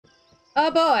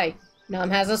Oh boy. Nom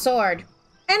has a sword.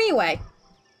 Anyway.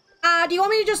 Do you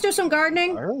want me to just do some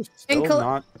gardening? Still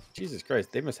not. Jesus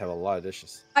Christ, they must have a lot of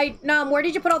dishes. Nom, where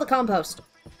did you put all the compost?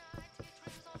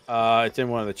 It's in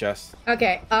one of the chests.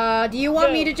 Okay, do you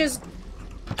want me to just...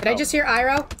 Did I just hear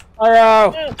Iroh?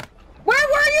 Iroh! Where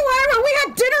were you, Iroh? We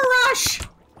had dinner rush!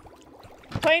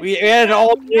 We had an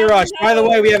all-day rush. By the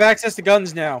way, we have access to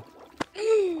guns now.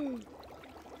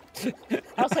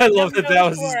 Also, I love that that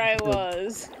was... where I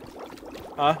was.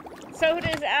 Huh? So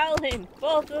does Alan.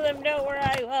 Both of them know where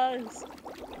I was.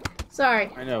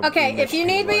 Sorry. I know. Okay, if you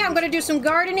need me, I'm gonna do some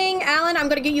gardening. Alan, I'm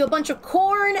gonna get you a bunch of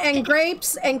corn and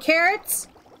grapes and carrots.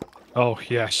 Oh,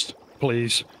 yes.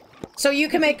 Please. So you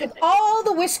can make all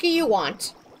the whiskey you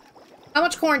want. How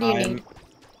much corn do you need?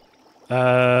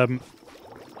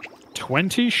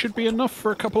 20 should be enough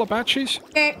for a couple of batches.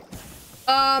 Okay.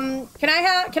 Can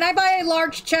I buy a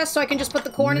large chest so I can just put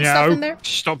the corn and stuff in there?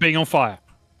 Stop being on fire.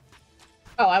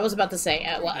 Oh, I was about to say,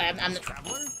 well, I'm the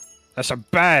traveler. That's a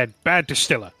bad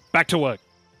distiller. Back to work.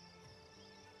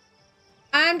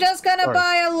 I'm just gonna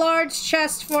buy a large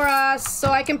chest for us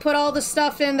so I can put all the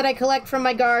stuff in that I collect from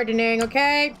my gardening,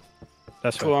 okay?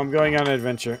 That's cool. I'm going on an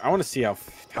adventure. I want to see how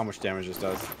much damage this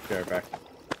does. Be right back.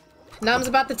 Num's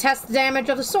about to test the damage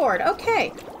of the sword.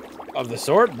 Okay. Of the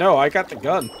sword? No, I got the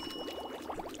gun.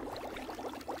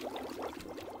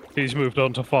 He's moved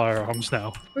on to firearms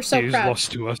now. We're so He's proud.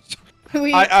 lost to us.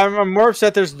 I'm more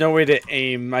upset there's no way to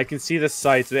aim. I can see the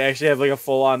sights. They actually have like a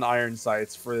full-on iron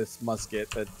sights for this musket,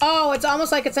 but... Oh, it's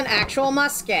almost like it's an actual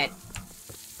musket.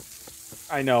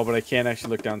 I know, but I can't actually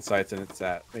look down sights, and it's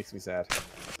sad. It makes me sad.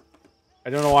 I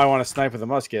don't know why I want to snipe with a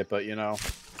musket, but you know.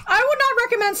 I would not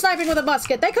recommend sniping with a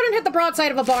musket. They couldn't hit the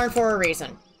broadside of a barn for a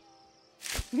reason.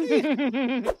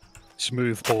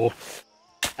 Smooth bore.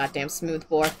 Goddamn smooth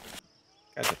bore.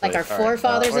 Like our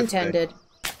forefathers intended.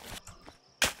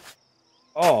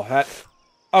 Oh, that...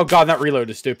 Oh god, that reload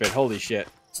is stupid. Holy shit.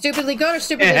 Stupidly good or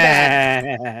stupidly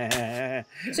bad?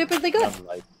 Stupidly good.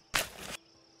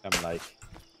 I'm like...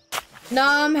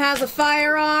 Nom has a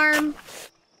firearm.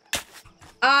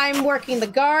 I'm working the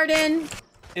garden.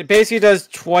 It basically does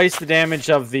twice the damage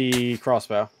of the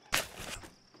crossbow.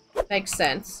 Makes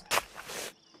sense.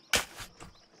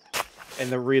 And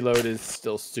the reload is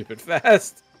still stupid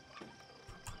fast.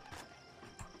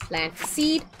 Plant the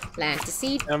seed, plant the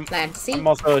seed, plant the seed. I'm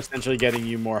also essentially getting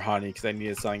you more honey because I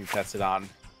needed something to test it on.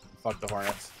 Fuck the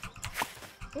hornets.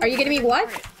 Are you getting me what?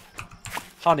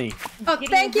 Honey. Oh,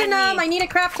 thank you, Nom. I need a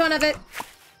crap ton of it.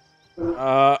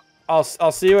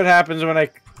 I'll see what happens when I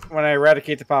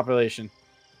eradicate the population.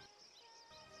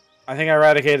 I think I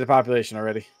eradicated the population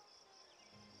already.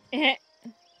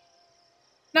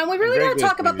 Now, we really gotta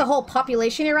talk about the whole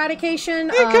population eradication.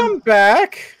 They come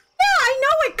back. Yeah, I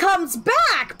know it comes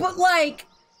back, but like,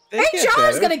 HR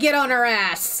is gonna get on her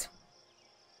ass.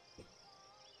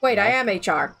 Wait, I am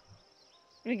HR.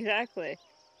 Exactly.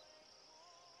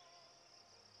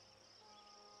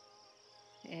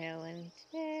 Alan.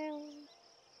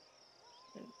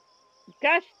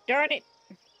 Gosh darn it.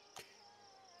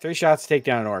 3 shots to take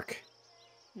down an orc.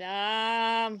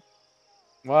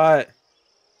 What?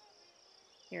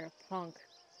 You're a punk.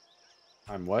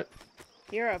 I'm what?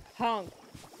 You're a punk.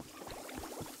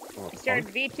 Oh, You started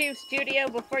VTube Studio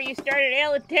before you started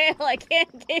Alan Tale. I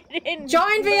can't get in.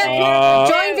 Join via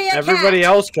everybody cat.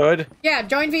 else could. Yeah,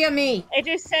 join via me. It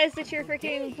just says that you're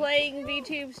freaking playing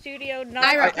VTube Studio, not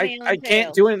I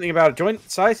can't do anything about it. Join,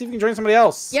 see if you can join somebody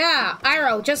else. Yeah,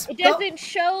 Iroh, just It doesn't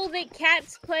show that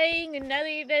Cat's playing, and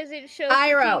neither does it show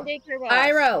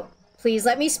Iroh, please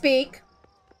let me speak.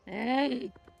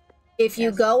 If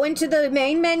you go into the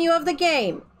main menu of the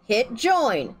game, hit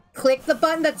join, click the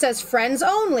button that says friends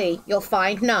only, you'll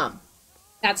find Nom.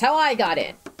 That's how I got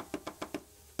in.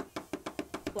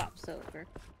 Flops over.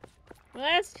 Well,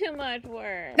 that's too much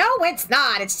work. No, it's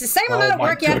not. It's the same amount of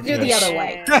work you have to do the other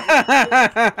way.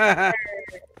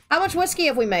 How much whiskey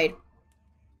have we made?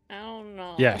 I don't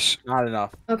know. Yes. Not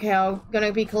enough. Okay, I'm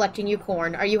gonna be collecting you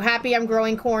corn. Are you happy I'm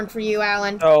growing corn for you,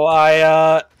 Alan?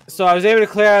 So I was able to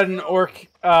clear out an orc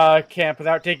camp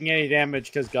without taking any damage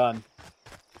because gun.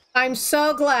 I'm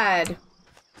so glad.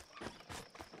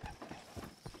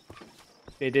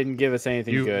 They didn't give us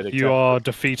anything good. You are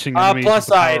defeating enemies plus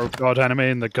with the power side. of God anime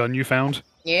and the gun you found?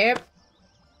 Yep.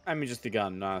 I mean, just the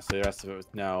gun, honestly. The rest of it was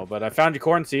no. But I found your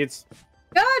corn seeds.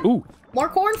 Good. Ooh. More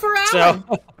corn for Alan.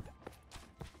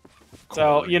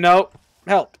 So you know,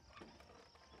 help.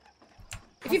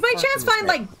 If you by chance find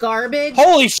like garbage.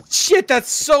 Holy shit! That's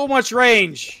so much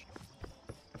range.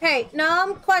 Hey,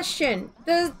 Nom, question.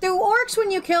 Do orcs,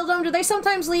 when you kill them, do they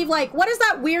sometimes leave, like, what is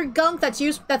that weird gunk that's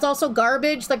also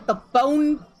garbage? Like the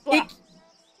bone...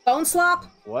 Bone slop?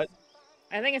 What?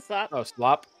 I think it's slop. Oh,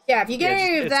 slop? Yeah, if you get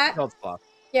any of it's that... called slop.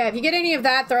 Yeah, if you get any of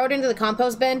that, throw it into the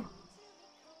compost bin.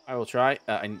 I will try.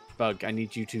 Bug, I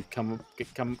need you to come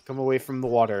away from the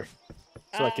water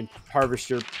so I can harvest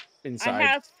your inside. I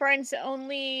have friends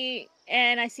only,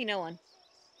 and I see no one.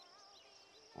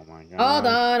 Oh my god. Hold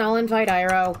on, I'll invite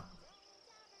Iro.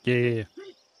 Yeah.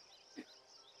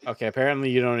 Okay,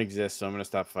 apparently you don't exist, so I'm gonna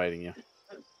stop fighting you.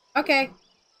 Okay.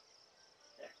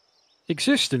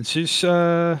 Existence is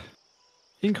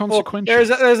inconsequential. Well,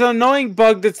 there's an annoying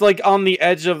bug that's like on the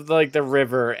edge of like the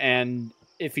river, and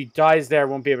if he dies there,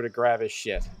 won't be able to grab his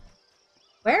shit.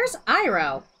 Where's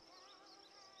Iro?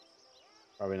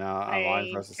 Probably not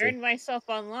online for us to see. I turned myself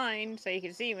online so you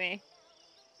can see me.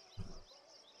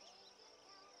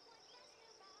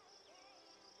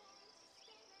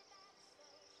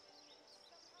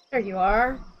 There you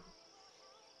are.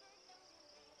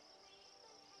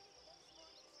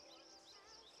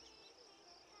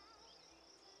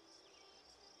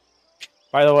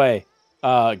 By the way,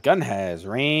 gun has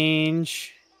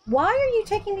range. Why are you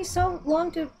taking me so long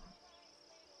to...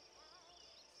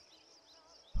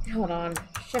 Hold on.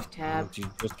 Shift tab. Do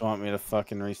you just want me to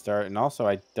fucking restart? And also,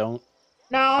 I don't...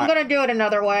 No, I'm gonna do it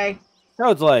another way.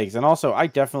 Toad's legs. And also, I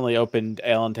definitely opened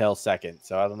Alan Tail second,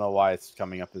 so I don't know why it's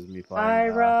coming up as me playing.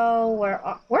 Iro,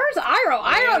 where's Iro?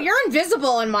 Iro, you're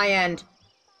invisible on my end.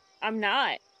 I'm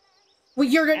not. Well,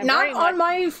 you're I'm not very on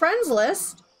my friends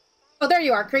list. Oh, there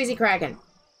you are, CrazyCragon.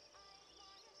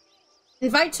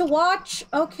 Invite to watch?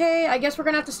 Okay, I guess we're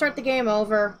gonna have to start the game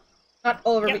over. Not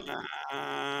over, Yep. but...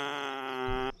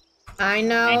 I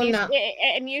know,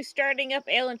 and you starting up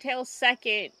Alan Tail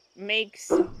second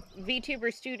makes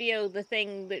VTuber Studio the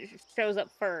thing that shows up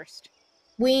first.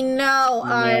 We know,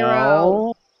 Iro.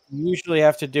 No. You usually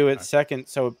have to do it second,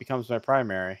 so it becomes my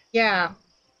primary. Yeah.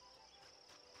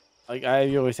 Like,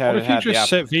 I always had What it. if you just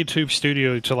set VTube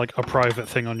Studio to like a private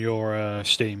thing on your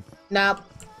Steam? Nope.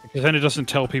 Because then it doesn't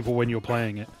tell people when you're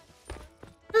playing it.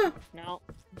 No.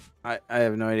 I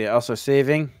have no idea. Also,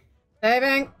 saving.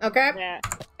 Saving. Okay. Yeah.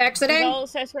 Exiting. All it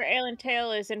says for Alan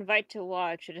Tail is invite to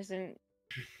watch. It doesn't.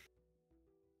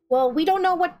 Well, we don't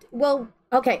know what... Well,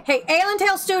 okay. Hey, Alan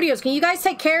Tail Studios, can you guys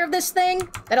take care of this thing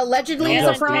that allegedly is a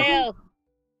Alan problem? Tail.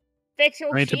 Fix your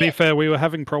I mean, shit. to be fair, we were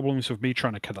having problems with me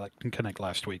trying to connect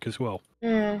last week as well.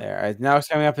 There. Now it's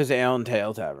coming up as Alan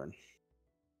Tale Tavern.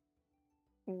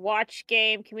 Watch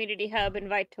game, community hub,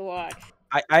 invite to watch.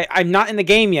 I'm not in the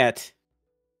game yet.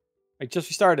 I just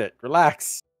restarted.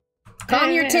 Relax.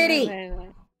 Calm your titty.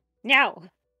 No.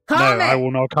 Calm No, it. I will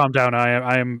not calm down.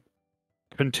 I am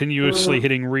continuously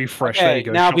hitting refresh. Okay, There you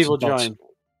go. now shots people and dots. join.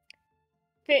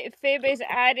 Fib has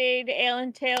added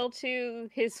Alan Tail to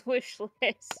his wish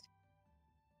list.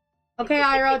 Okay,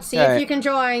 Iro, see Okay. if you can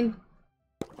join.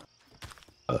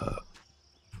 But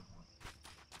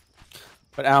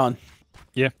Alan.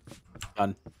 Yeah.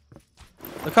 Done.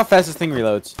 Look how fast this thing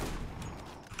reloads.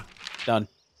 Done.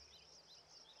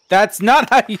 That's not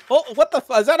how you hold. What the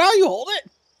fuck? Is that how you hold it?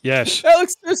 Yes. That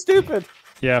looks so stupid.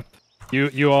 Yeah.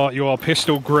 You are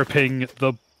pistol gripping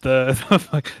the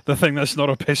thing that's not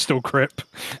a pistol grip.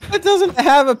 It doesn't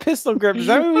have a pistol grip. Does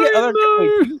that mean we get other?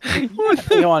 Wait,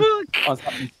 go on.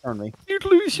 Stop turn me. You'd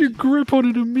lose your grip on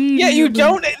it immediately. Yeah, you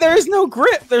don't. There is no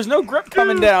grip. There's no grip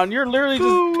coming down. You're literally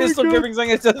just pistol gripping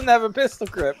something that doesn't have a pistol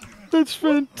grip. That's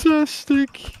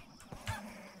fantastic.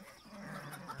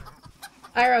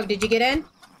 Iro, did you get in?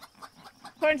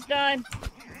 Corn's done.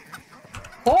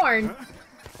 Corn?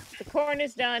 The corn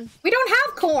is done. We don't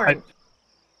have corn.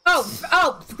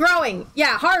 Oh, growing.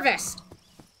 Yeah, harvest.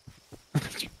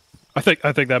 I think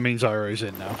that means Iroh's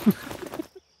in now.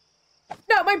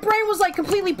 No, my brain was like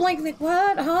completely blank. Like,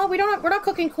 what? Huh? We're not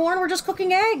cooking corn. We're just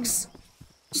cooking eggs.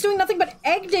 Just doing nothing but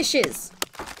egg dishes.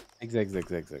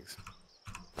 Eggs.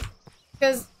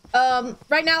 Because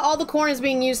right now all the corn is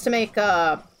being used to make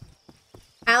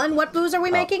Alan, what booze are we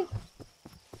making?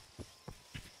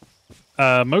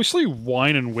 Mostly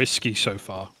wine and whiskey so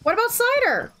far. What about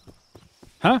cider?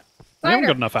 Huh? We haven't Cider.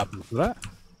 got enough apples for that.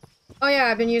 Oh yeah,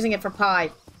 I've been using it for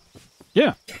pie.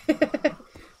 Yeah. Hey,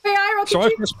 Iro, So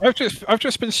could you... I've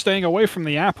just been staying away from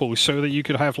the apples so that you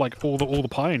could have like all the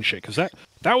pie and shit because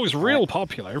that was real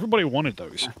popular. Everybody wanted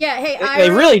those. Yeah, hey, Iro. They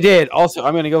really did. Also,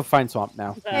 I'm gonna go find swamp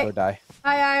now. Hey. Or die.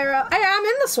 Hi, Iro. Hey, I'm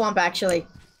in the swamp actually.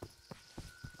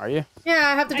 Are you? Yeah,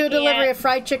 I have to do a delivery of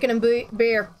fried chicken and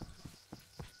beer.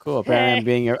 Cool.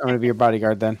 Apparently, I'm gonna be your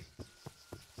bodyguard then.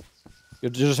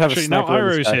 You'll just have Actually, a now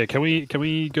sniper. Iroh's here. Can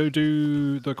we go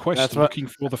do the quest looking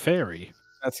for the fairy?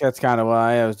 That's kind of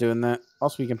why I was doing that.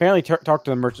 Also, we can apparently talk to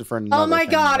the merchant for another Oh my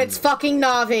thing. god, it's fucking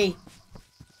Navi.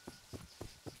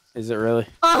 Is it really?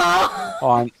 Uh-huh.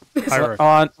 Hold Iro.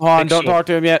 on. Don't talk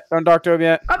to him yet. Don't talk to him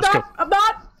yet. I'm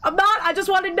not. I just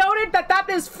wanted noted that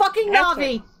is fucking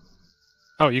Navi.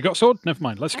 Oh, you got sword? Never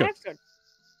mind. Let's go.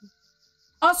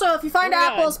 Also, if you find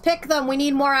apples, pick them. We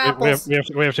need more apples. We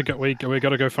have to go. We got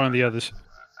to go find the others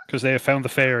because they have found the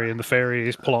fairy, and the fairy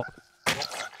is Plot.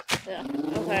 Yeah,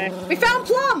 okay. We found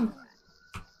Plum.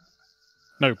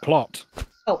 No, Plot.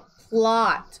 Oh,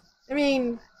 Plot. I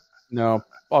mean, No.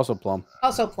 Also Plum.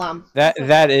 also Plum.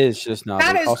 That is just Navi.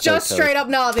 That is Also just Toad. straight up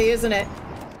Navi, isn't it?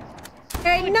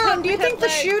 Hey, Num, do you think the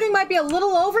shooting might be a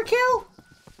little overkill?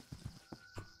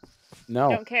 No.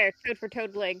 Don't care. Toad for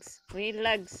toad legs. We need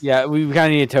legs. Yeah, we kind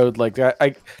of need a Toad like that.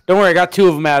 Don't worry, I got 2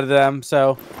 of them out of them.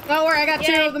 So. Don't worry, I got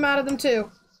 2 of them out of them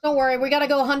too. Don't worry, we gotta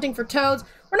go hunting for toads.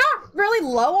 We're not really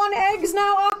low on eggs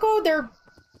now, Akko. They're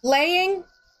laying.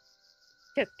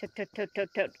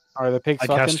 Toad. Are the pigs I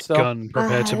fucking cast still? gun.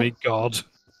 Prepare to meet God.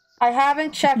 I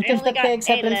haven't checked if the only got pigs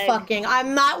have a been leg. fucking.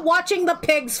 I'm not watching the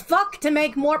pigs fuck to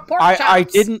make more pork chops. I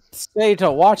didn't say to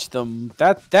watch them.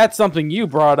 That's something you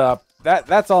brought up.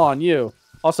 That's all on you.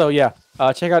 Also, yeah,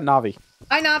 check out Navi.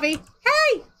 Hi, Navi.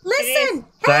 Hey, listen.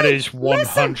 That Hey, is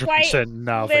 100%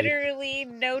 Navi. Literally,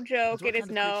 no joke. It is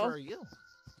no.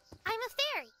 I'm a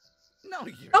fairy. No,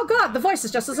 you're Oh god, the voice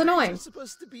is just as annoying.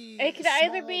 supposed to be It could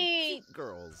either small be- cute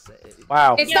girls.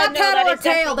 Wow. It's Yeah, not no, paddle that or is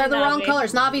tail. They're the definitely wrong Navi.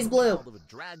 colors. Navi's blue. Of a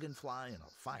dragonfly and a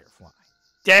firefly.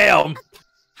 Damn.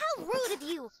 How rude of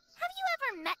you. Have you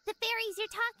ever met the fairies you're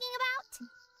talking about?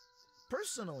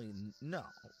 Personally, no.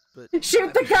 But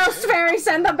Shoot the ghost fairy.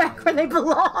 Send them back where they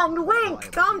belong.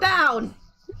 Wink. Calm down.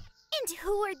 And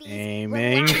who are these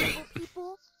Aiming. reliable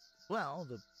people? well,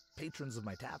 the patrons of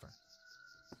my tavern.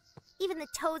 Even the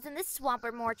toads in this swamp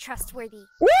are more trustworthy.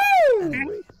 Woo!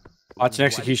 Anyway, Watch an why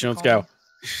execution. did Let's you call go.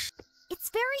 It's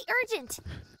very urgent.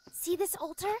 See this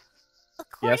altar?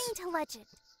 According Yes. to legend,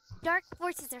 dark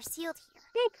forces are sealed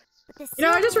here. But the You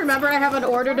know, I just seal remember I have an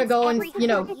order to go and, every you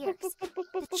know. 100 years.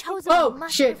 The chosen Oh, one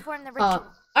must shit. perform the ritual.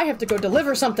 I have to go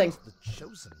deliver something. The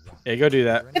chosen one. Yeah, go do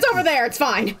that. It's over there. It's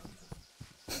fine.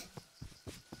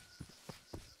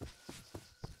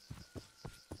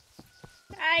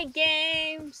 Hi,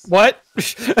 games. What?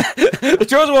 The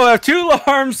chosen will have 2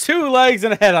 arms, 2 legs,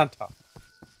 and a head on top.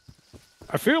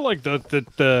 I feel like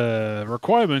the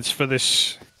requirements for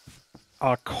this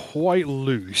are quite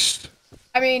loose.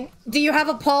 I mean, do you have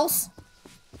a pulse?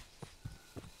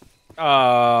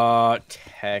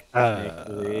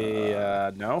 Technically,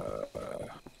 no.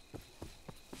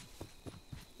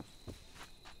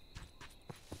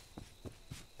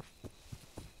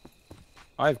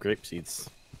 I have grape seeds.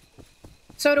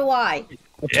 So do I.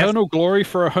 Eternal glory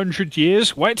for 100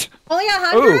 years? What? Only Ooh,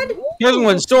 100? he doesn't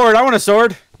want a sword. I want a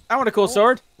sword. I want a cool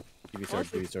sword. Give me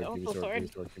sword. Give me sword. Give me Also sword. Give me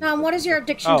sword. give me What sword. is your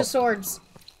addiction Oh. to swords?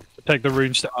 Take the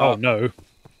rune stone. Oh, no.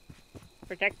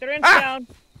 Protect the runestone.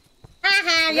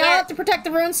 Haha, y'all have to protect the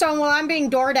runestone while I'm being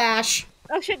DoorDash.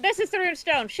 Oh shit, this is the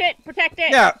runestone. Shit, protect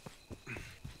it. Yeah.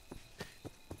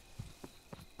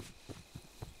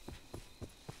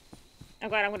 Oh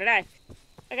god, I'm gonna die.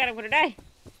 Oh god, I'm gonna die.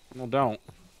 Well, don't.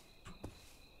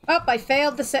 Oh, I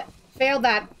failed failed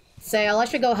that sale. I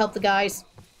should go help the guys.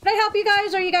 Can I help you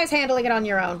guys, or are you guys handling it on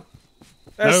your own?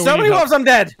 There's No, so we many need wolves. I'm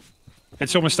dead.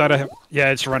 It's almost out of... Yeah,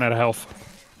 it's run out of health.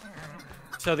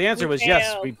 So the answer We was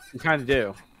yes. failed. We kind of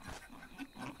do.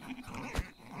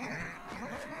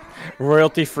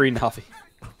 Royalty-free Navi.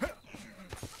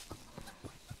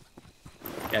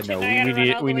 Yeah, no, I gotta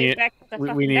run all the way back to the we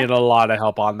fucking needed death. a lot of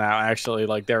help on that. Actually,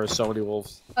 like there were so many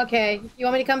wolves. Okay, you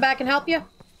want me to come back and help you?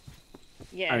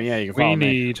 Yeah. I mean, yeah, you can We follow me.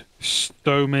 need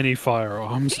so many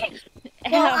firearms.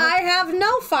 Well, I have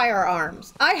no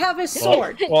firearms. I have a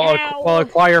sword. Well,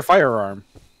 acquire a firearm.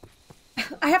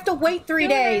 I have to wait 3 You're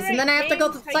days, and then I right, have to go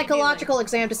to James. the How you psychological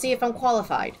exam to see if I'm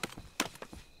qualified.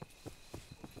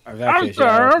 In that I'm case,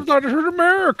 yeah, sorry, I thought it was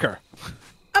America.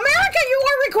 America, you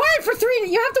are required for 3.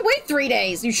 You have to wait 3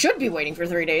 days. You should be waiting for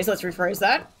 3 days. Let's rephrase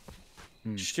that.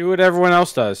 Just do what everyone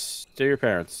else does. Do your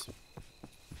parents.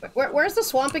 Where's the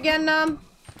swamp again,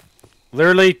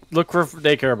 Literally, look for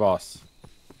Daycareboss.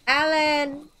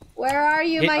 Alan, where are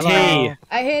you, Hit my T. friend?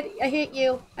 I hit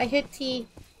you. I hit T.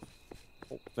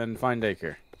 Then find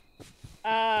Daycare.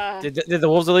 Uh, Did the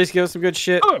wolves at least give us some good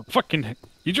shit? Oh, fucking...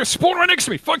 You just spawned right next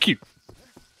to me. Fuck you.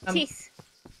 teeth.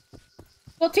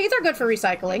 Well, teeth are good for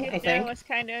recycling, I I think. was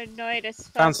kind of annoyed as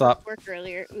Found fuck slop. with work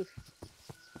earlier. Oof.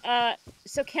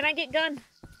 So can I get gun?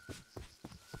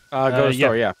 Go to the yeah.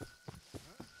 store, yeah.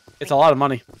 It's a lot of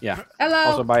money. Yeah. Hello,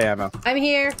 Also buy ammo. I'm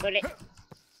here. Got it.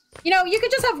 You know, you could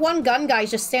just have one gun guy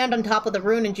just stand on top of the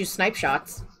rune and do snipe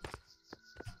shots.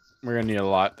 We're gonna need a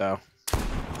lot though.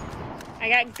 I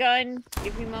got gun.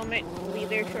 Give me a moment. We'll be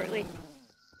there shortly.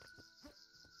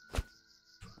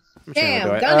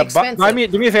 Damn, gun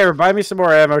expensive. Do me a favor. Buy me some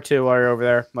more ammo too while you're over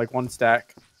there. Like 1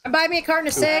 stack. Buy me a carton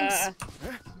of cigs.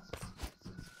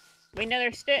 Wait,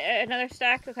 another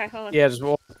stack? Okay, hold on. Yeah, just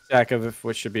 1 stack of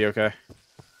which should be okay.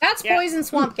 That's poison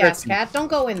swamp gas, Cat. Don't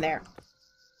go in there.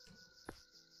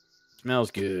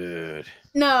 Smells good.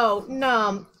 No.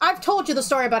 I've told you the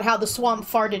story about how the swamp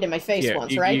farted in my face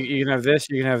once, right? You can have this,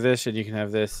 you can have this, and you can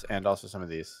have this, and also some of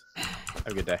these. Have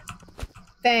a good day.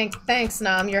 Thanks,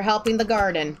 Nom. You're helping the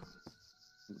garden.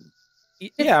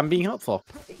 Yeah, I'm being helpful.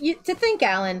 To think,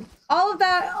 Alan,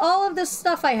 all of this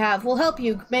stuff I have will help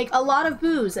you make a lot of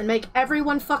booze and make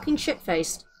everyone fucking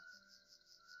shit-faced.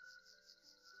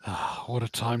 What a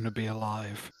time to be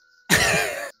alive.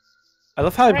 I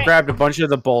love how I grabbed a bunch of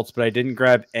the bolts, but I didn't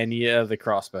grab any of the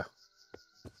crossbow.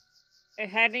 I'm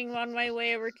heading on my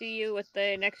way over to you with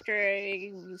an extra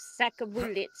sack of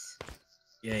bullets.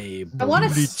 Yay,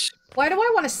 bullets. Why do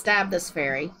I want to stab this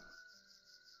fairy?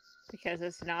 Because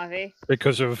it's Navi.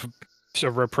 Because of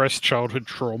repressed childhood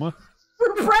trauma.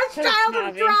 Repressed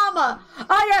childhood trauma!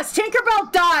 Ah yes,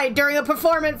 Tinkerbell died during a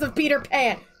performance of Peter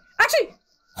Pan. Actually,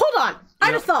 hold on. I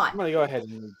had a thought. I'm gonna go ahead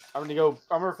and I'm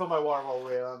gonna fill my water while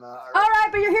we're on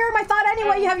Alright, but you're hearing my thought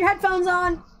anyway. You have your headphones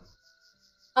on.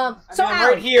 I'm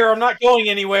right here. I'm not going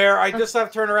anywhere. I just have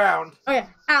to turn around. Okay,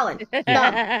 Alan. You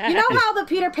know how the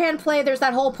Peter Pan play, there's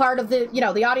that whole part of the,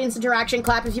 the audience interaction,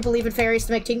 clap if you believe in fairies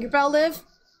to make Tinkerbell live?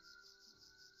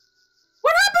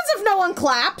 What happens if no one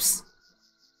claps?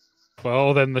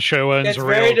 Well, then the show ends It's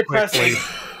very depressing.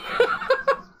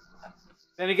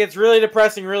 Then it gets really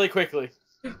depressing really quickly.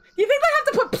 Do you think they have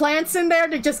to put plants in there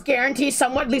to just guarantee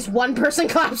someone, at least one person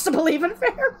claps to believe in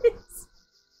fairies?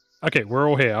 Okay, we're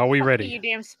all here. Are we ready? You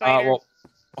damn spider. Well,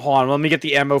 hold on. Let me get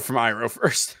the ammo from Iro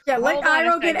first. Yeah, let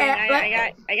Iro get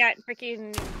ammo. I got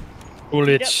freaking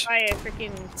bullets. By a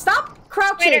freaking Stop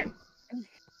crouching.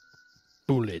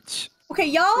 Bullets. Okay,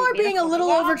 y'all are being a little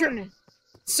overdriven.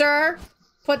 Sir,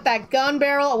 put that gun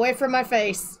barrel away from my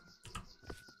face.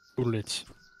 Bullets.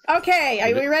 Okay,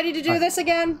 are we ready to do this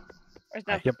again? There's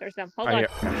none. Yep. There's none. Hold on.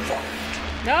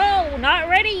 No, not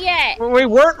ready yet. We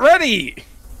weren't ready.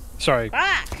 Sorry.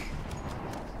 Fuck.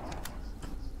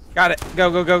 Got it.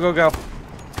 Go, go, go, go, go.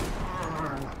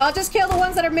 I'll just kill the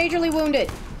ones that are majorly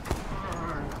wounded.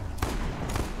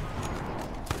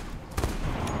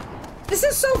 This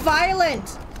is so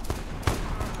violent.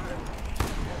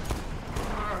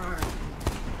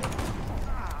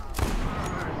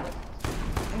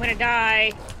 I'm gonna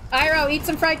die. Iro, eat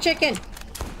some fried chicken.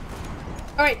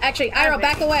 Alright, actually, Iro,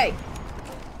 back away.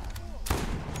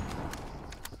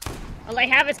 All I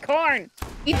have is corn.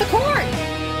 Eat the corn.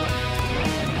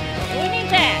 We need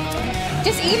that.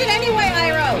 Just eat it anyway,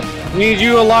 Iro. We need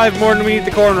you alive more than we need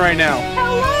the corn right now.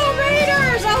 Hello,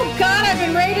 Raiders! Oh god, I've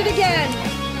been raided again.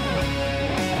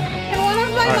 Can one of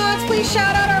my mods please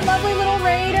shout out our lovely little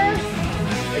raider?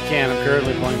 I can't. I'm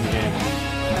currently playing the game.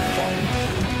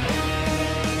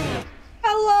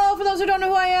 Hello, for those who don't know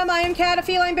who I am Cat, a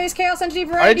feline-based chaos entity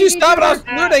variety. Why did you stop it? I was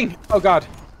looting! Oh god.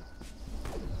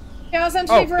 Chaos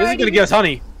entity variety. This is gonna give us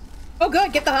honey. Oh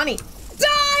good, get the honey.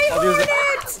 Die,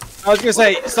 Hornet! I was gonna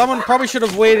say, someone probably should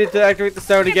have waited to activate the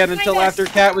sound again until after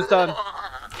Cat was done.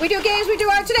 We do games, we do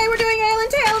art. Today we're doing Ale and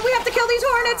Tale, and we have to kill these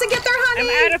hornets and get their honey!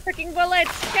 I'm out of freaking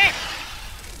bullets. Shit.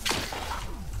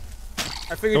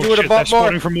 I figured you would have bought they're more.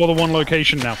 spawning from more than one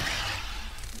location now.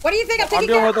 What do you think? I'm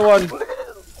doing with the one.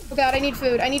 Oh god, I need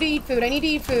food. I need to eat food. I need to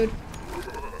eat food.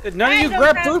 Did none of you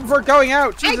grab food before going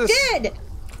out? Jesus. I did!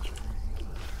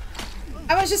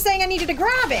 I was just saying I needed to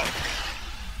grab it.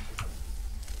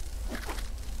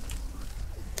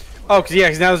 Oh, cause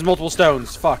now there's multiple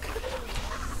stones. Fuck.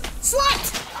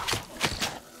 Slut!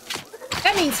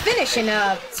 That means finish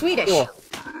in Swedish. Cool.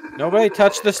 Nobody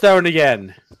touch the stone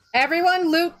again.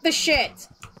 Everyone loot the shit.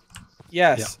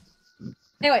 Yes. Yeah.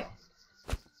 Anyway.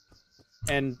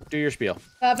 And do your spiel.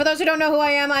 For those who don't know who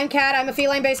I am, I'm Cat. I'm a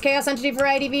feline-based chaos entity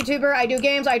variety VTuber. I do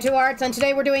games, I do arts, and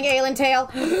today we're doing Ale and Tale.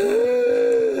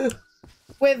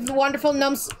 With wonderful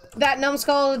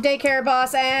numbskull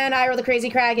Daycareboss and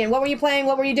IrohtheCrazyCragon. What were you playing?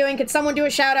 What were you doing? Could someone do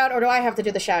a shout-out, or do I have to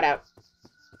do the shout-out?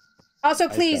 Also,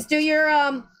 please do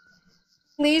your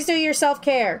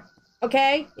self-care.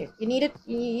 Okay? You need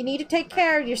to take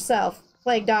care of yourself,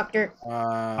 Plague Doctor.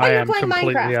 I am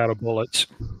completely Minecraft. out of bullets.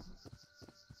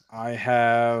 I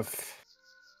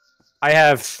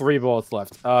have 3 bullets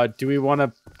left. Do we want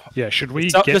to? Yeah, should we?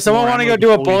 Does someone want to go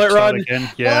do a bullet run?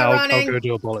 Again? Yeah, I'll go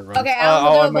do a bullet run. Okay,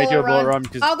 I might do a bullet run.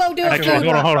 I'll go do a Actually,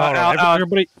 bullet hold run. on.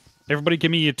 Everybody,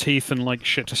 give me your teeth and like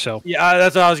shit to sell. Yeah,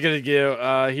 that's what I was gonna do.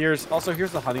 Here's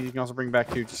the honey. You can also bring back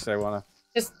too. Just say I wanna.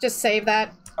 Just save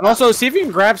that. And also, see if you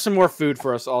can grab some more food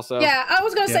for us. Also. Yeah, I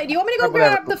was gonna say, do you want me to go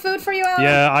grab the food for you, Alan?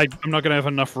 Yeah, I'm not gonna have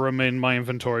enough room in my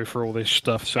inventory for all this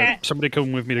stuff. So somebody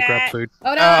come with me to grab food.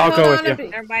 Oh no, I'll go with you.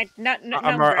 Never mind.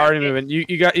 I'm already moving. You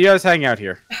guys hang out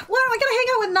here. Well, I gotta hang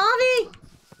out with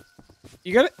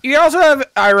Navi. You also have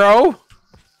Iro.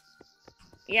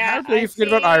 Yeah, How do you forget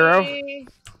about Iro?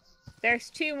 There's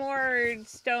 2 more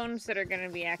stones that are going to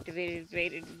be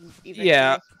activated.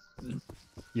 Yeah.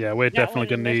 Yeah, we're definitely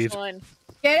gonna need.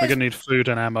 We're gonna need food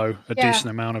and ammo, a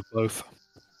decent amount of both.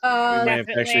 We might have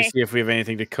to actually see if we have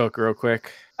anything to cook real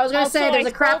quick. I was gonna say there's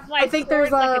a crap. I think there's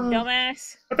like a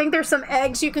dumbass. I think there's some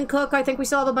eggs you can cook. I think we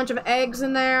still have a bunch of eggs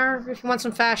in there. If you want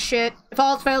some fast shit, if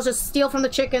all else fails, just steal from the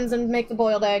chickens and make the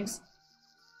boiled eggs.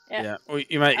 Yeah, well,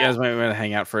 you guys might want to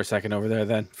hang out for a second over there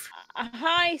then.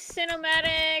 Hi,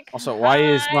 cinematic. Also, why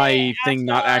is my thing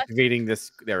not activating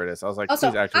this? There it is. I was like, also,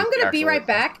 please activate. I'm gonna be right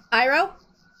back. Iro,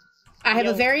 I have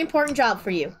a very important job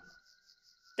for you.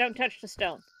 Don't touch the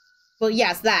stone. Well,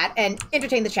 yes, that, and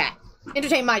entertain the chat.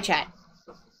 Entertain my chat.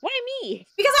 Why me?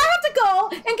 Because I have to go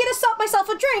and get myself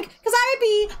a drink, because I would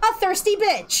be a thirsty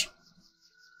bitch.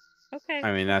 Okay.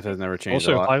 I mean, that has never changed.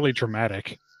 Also, a lot. highly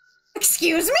dramatic.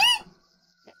 Excuse me?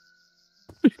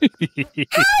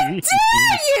 How dare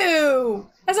you!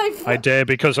 I dare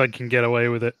because I can get away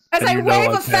with it. As I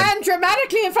wave a fan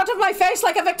dramatically in front of my face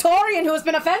like a Victorian who has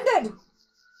been offended.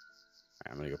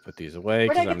 I'm gonna go put these away.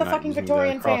 Where'd I get the fucking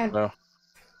Victorian fan? Where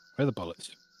are the bullets?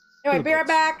 Anyway, be right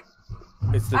back.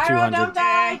 It's the Iro, 200. don't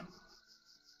die.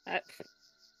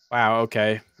 Wow.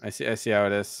 Okay. I see how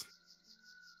it is.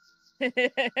 Did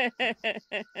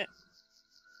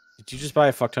you just buy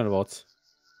a fuck ton of bullets?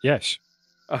 Yes.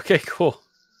 Okay. Cool.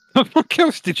 What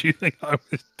else did you think I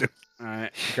was doing? All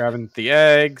right. Grabbing the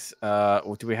eggs.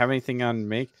 Do we have anything on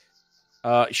make?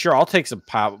 Sure. I'll take some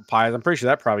pies. I'm pretty sure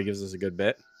that probably gives us a good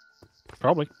bit.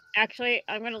 Probably. Actually,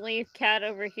 I'm gonna leave Cat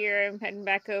over here. I'm heading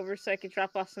back over so I can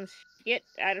drop off some shit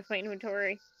out of my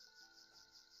inventory.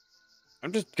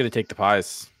 I'm just gonna take the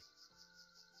pies.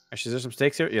 Actually, is there some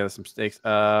steaks here? Yeah, there's some steaks.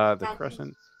 The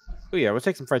crescent. Oh yeah, we'll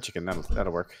take some fried chicken.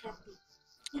 That'll work.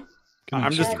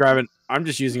 I'm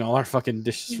just using all our fucking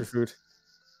dishes for food.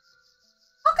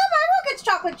 How come I don't get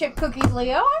chocolate chip cookies,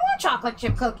 Leo? I want chocolate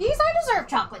chip cookies. I deserve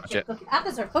chocolate chip cookies. I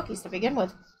deserve cookies to begin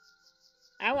with.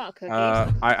 I want cookies.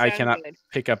 I cannot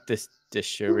pick up this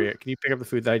dish over here. Can you pick up the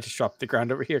food that I just dropped the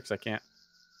ground over here? Because I can't.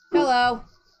 Hello.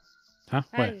 Huh?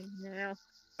 Where?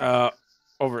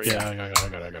 Over here. Yeah, I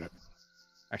got it.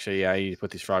 Actually, yeah, I need to put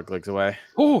these frog legs away.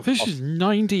 Oh, this is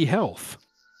 90 health.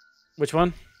 Which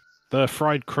one? The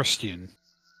fried crustian.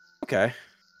 Okay.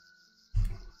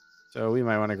 So we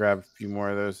might want to grab a few more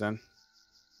of those then.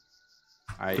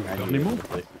 I need any more?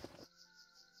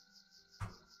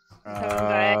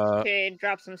 I should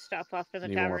drop some stuff off in the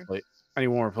tavern. I need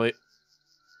one more plate.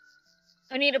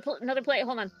 I need another plate.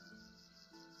 Hold on.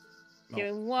 No.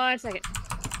 Give me 1 second.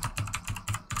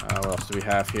 What else do we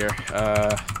have here?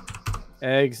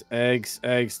 Eggs.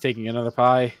 Taking another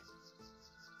pie.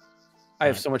 I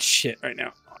have so much shit right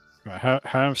now. Right,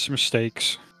 have some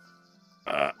steaks.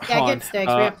 Yeah, get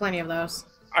steaks. We have plenty of those.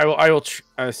 I will.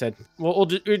 I said, we'll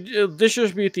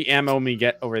distribute the ammo we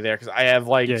get over there because I have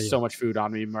so much food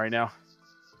on me right now.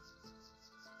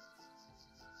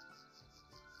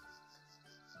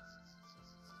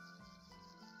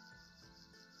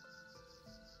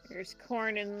 There's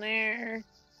corn in there.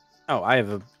 Oh, I have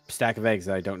a stack of eggs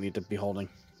that I don't need to be holding.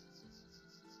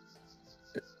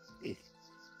 All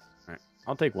right,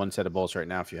 I'll take one set of bullets right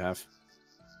now if you have.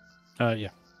 Yeah.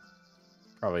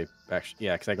 Probably, actually,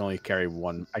 yeah, because I can only carry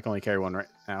one. I can only carry one right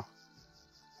now.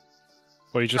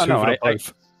 Well, you just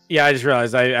both. Yeah, I just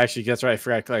realized that's right. I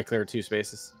forgot I cleared 2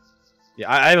 spaces.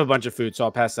 Yeah, I have a bunch of food, so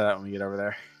I'll pass that out when we get over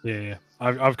there. Yeah.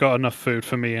 I've got enough food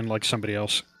for me and somebody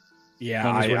else. Yeah,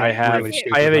 I have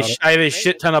a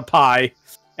shit ton of pie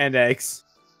and eggs.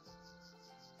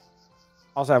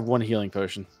 Also have 1 healing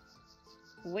potion.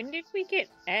 When did we get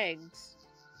eggs?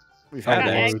 We've had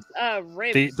eggs.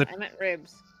 Ribs. I meant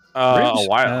ribs. A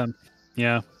while.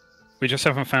 Yeah. We just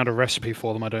haven't found a recipe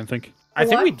for them, I don't think. I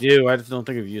think we do. I just don't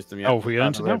think we've used them yet. Oh, we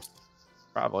earned them?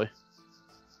 Probably.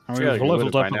 I mean, we've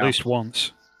leveled up at least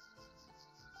once.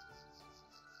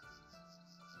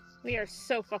 We are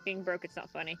so fucking broke, it's not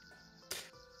funny.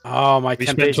 Oh, my We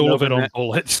spent all of it on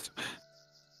bullets.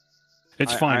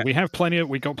 It's fine. We got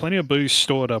plenty of booze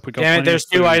stored up. Damn it, there's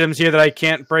 2 items here that I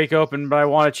can't break open, but I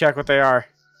want to check what they are.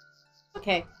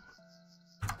 Okay.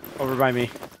 Over by me.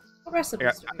 What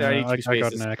recipes? I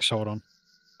got an axe. Hold on.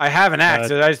 I have an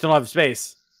axe. I just don't have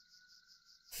space.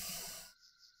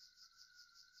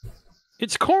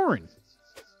 It's corn.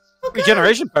 Okay.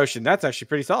 Regeneration potion. That's actually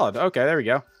pretty solid. Okay, there we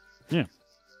go. Yeah.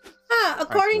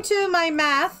 According to my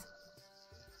math,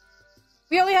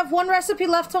 we only have one recipe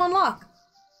left to unlock.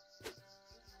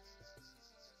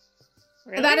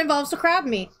 Really? And that involves the crab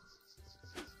meat.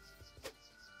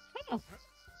 Oh.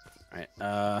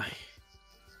 Alright,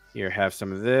 here, have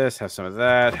some of this, have some of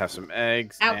that, have some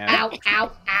eggs. Ow, and... ow,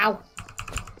 ow, ow.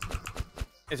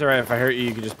 It's alright, if I hurt you,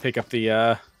 you can just pick up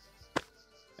the,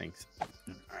 things.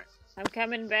 Alright. I'm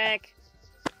coming back.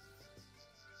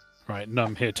 Right,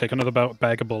 Num, here, take another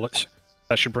bag of bullets.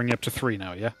 That should bring you up to 3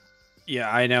 now, yeah?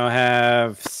 Yeah, I now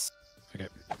have... Okay.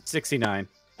 69.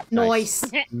 Nice.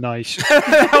 Nice.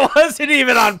 That wasn't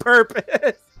even on purpose!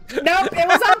 Nope, it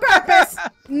was on purpose.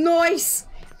 Nice.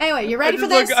 Anyway, you ready for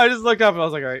this? I just looked up and I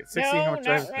was like, alright, 16, how No, much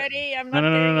do I not have? ready. I'm not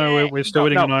No, we're still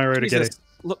waiting on Iro to get it.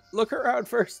 Look around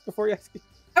first before you ask me.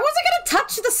 I wasn't gonna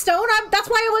touch the stone. That's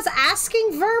why I was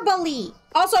asking verbally.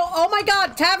 Also, oh my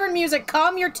god, tavern music,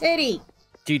 calm your titty.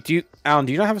 Alan,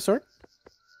 do you not have a sword?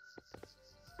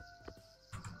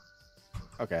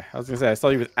 Okay, I was gonna say, I saw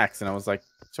you with axe and I was like,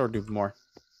 sword do more.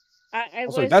 I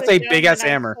Also, was that's the a dumb big-ass when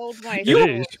I hammer. sold my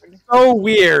You- sword. So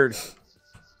weird.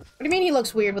 What do you mean he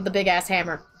looks weird with the big ass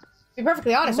hammer? To be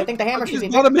perfectly honest, I think the hammer should be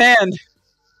He's not a bigger. man.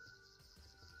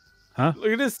 Huh?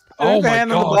 Look at this. Oh Look at the my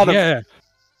hand on the god, bottom. yeah.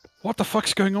 What the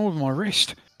fuck's going on with my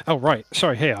wrist? Oh, right.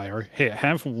 Sorry, here, Iro. Here,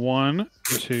 have 1,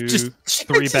 2, 3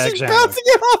 bags just ammo. bouncing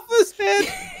it off his head.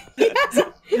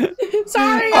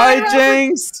 Sorry, Hi, Iro.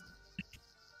 Jinx.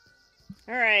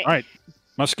 Alright. Alright,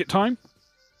 musket time?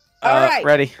 All right.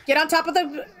 Ready. Get on top of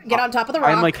the rock.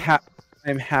 I'm like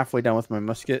I'm halfway done with my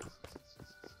musket.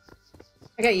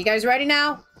 Okay, you guys ready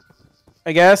now?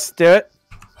 I guess. Do it.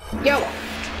 Yo.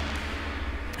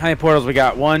 How many portals we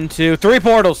got? 1, 2, 3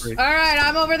 portals. All right,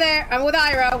 I'm over there. I'm with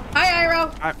Iro. Hi, Iro.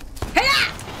 Hey!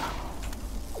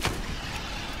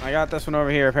 I got this one over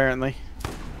here apparently.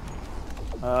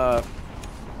 The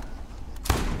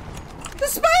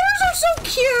spiders are so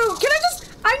cute.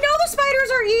 I know the spiders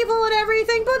are evil and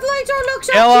everything, but like, don't look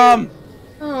so Kill them.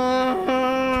 cute.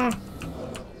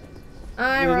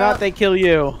 Iro. Not they kill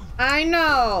you. I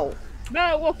know.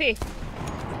 No, Wolfie.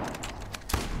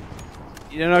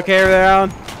 You doing okay over there,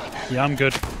 Alan? Yeah, I'm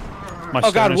good. My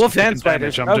Oh god, stone is wolves taking and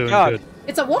spiders. damage, I'm Oh doing god. good.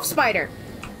 It's a wolf spider.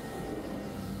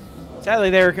 Sadly,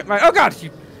 they were. Oh god,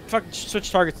 you fucking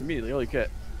switch targets immediately. Holy shit.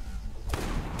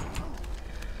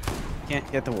 Can't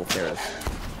get the wolf. There it is.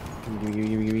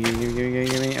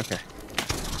 Gimme. Okay.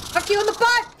 Fuck you in the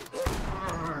butt.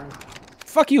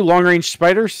 Fuck you, long-range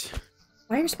spiders.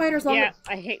 Why are spiders long? Yeah,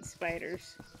 I hate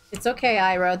spiders. It's okay,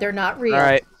 Iro. They're not real. All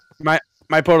right,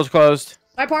 my portal's closed.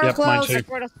 My portal's Yep, mine closed. too. My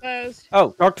portal's closed.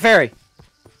 Oh, Dr. Fairy.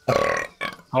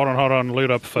 Hold on,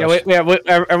 loot up first. Yeah, wait,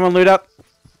 everyone loot up.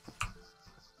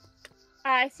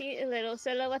 I see a little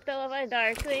silhouette of a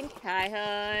darkling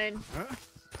Kaihon.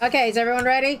 Okay, is everyone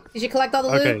ready? Did you collect all the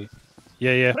loot? Okay.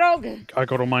 Yeah. Rogue! I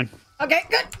got all mine. Okay,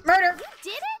 good. Murder.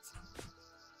 Did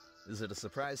it? Is it a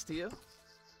surprise to you?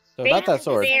 So about that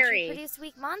sword. Very. Produce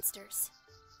weak monsters.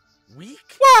 Weak?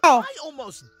 Wow. I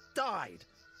almost died.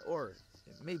 Or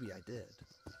maybe I did.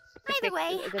 Either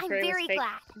way, The I'm fairy was very fake.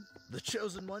 glad. The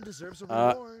chosen one deserves a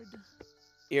Uh, reward.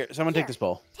 Here, someone take this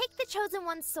bowl. Take the chosen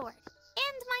one's sword.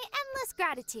 And my endless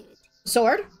gratitude.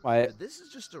 Sword? Why? This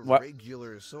is just a what?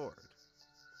 regular sword.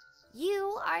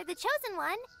 You are the chosen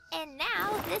one, and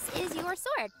now this is your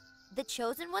sword. The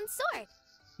chosen one's sword.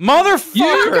 You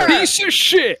Motherfucker! piece of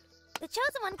shit! The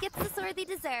chosen one gets the sword they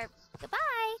deserve.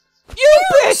 Goodbye. You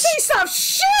bitch! Piece of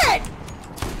shit!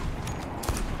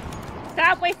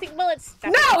 Stop wasting bullets!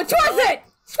 Stop No, it's wasting worth it!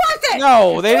 It's worth it!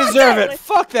 No, they It's worth deserve it! it.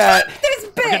 Fuck that. This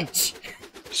bitch!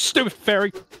 Stupid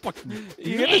fairy. Fucking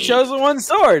You get the chosen one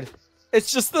sword.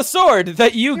 It's just the sword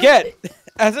that you get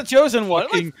as a chosen one.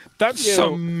 fucking, that's you.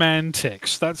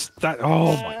 semantics. That's that.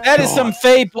 Oh my god. That is some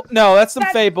fey. No, that's some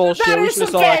fey bullshit. That We is should have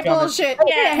some saw that fake coming. bullshit.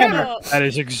 Yeah, hammer. no. That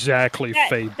is exactly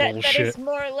fey That bullshit. is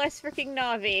more or less freaking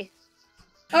Navi.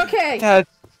 Okay. That's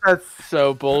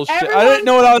so bullshit. I Everyone- didn't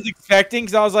know what I was expecting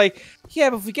because I was like, yeah,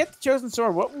 but if we get the chosen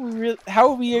sword, what would we really, how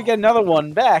would we get another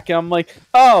one back? And I'm like,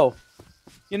 oh,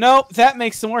 you know, that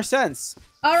makes some more sense.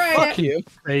 All right. Fuck you.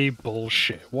 Fey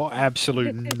bullshit. What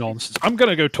absolute nonsense. I'm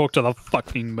gonna go talk to the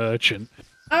fucking merchant.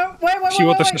 Wait. See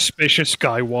what the suspicious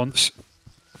guy wants.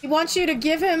 He wants you to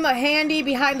give him a handy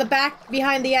behind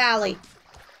the alley.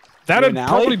 That'd an alley?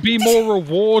 probably be more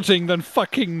rewarding than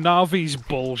fucking Navi's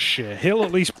bullshit. He'll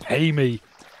at least pay me.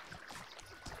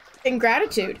 In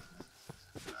gratitude.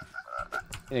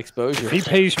 In exposure. If he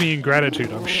pays me in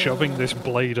gratitude, I'm shoving this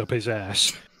blade up his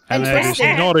ass. And And that is twisting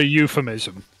it. not a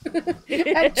euphemism.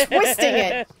 And twisting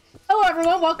it. Hello,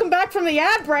 everyone. Welcome back from the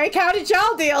ad break. How did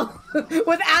y'all deal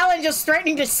with Alan just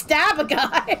threatening to stab a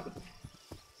guy?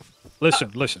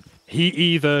 Listen. He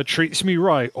either treats me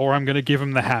right, or I'm going to give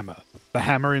him the hammer. The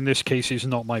hammer in this case is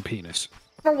not my penis.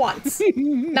 For once.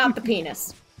 Not the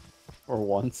penis. For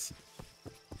once.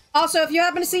 Also, if you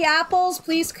happen to see apples,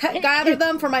 please gather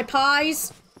them for my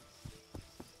pies.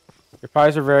 Your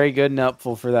pies are very good and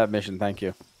helpful for that mission. Thank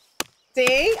you.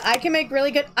 See? I can make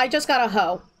really good... I just got a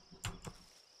hoe.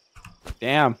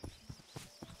 Damn.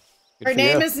 Good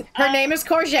Her name is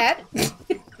Courgette.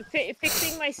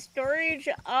 Fixing my storage,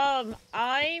 I'm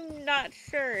not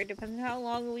sure. Depends on how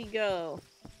long we go.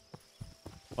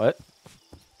 What?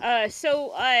 My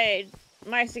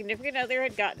significant other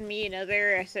had gotten me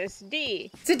another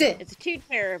SSD. It's a 2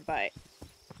 terabyte.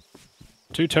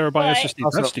 2 terabyte SSD,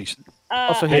 Also- that's decent.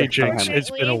 Also, Hey, here, Jinx,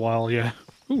 it's been a while, yeah.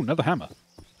 Ooh, another hammer.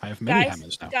 I have many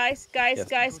hammers now. Guys, I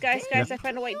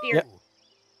found a white deer. Yep.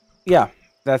 Yeah,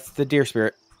 that's the deer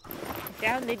spirit.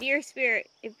 Down the deer spirit.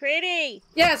 It's pretty.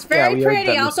 Yes, very we already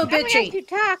pretty, done also Now we have bitchy. to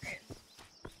talk.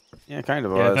 Yeah, kind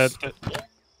of Yeah, was.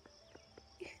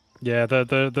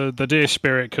 the deer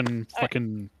spirit can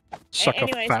fucking suck a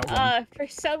Anyways, fat one. for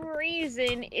some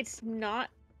reason, it's not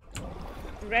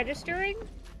registering.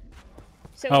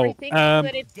 So Oh, we're thinking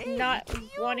that it's not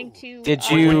wanting to... Did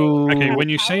you... Okay, have when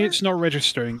you say power? it's not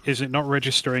registering, is it not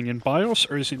registering in BIOS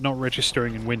or is it not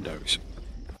registering in Windows?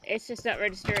 It's just not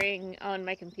registering on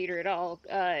my computer at all.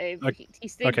 He's okay.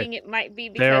 thinking it might be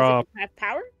There because are- it doesn't have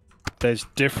power? There's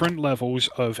different levels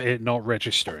of it not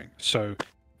registering. So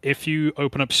if you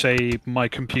open up, say, my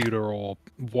computer or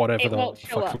whatever It the won't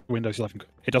show fuck up. Windows 11,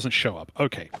 it doesn't show up.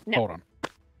 Okay, No. hold on.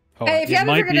 Hey, if you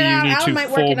haven't figured it out, Alan might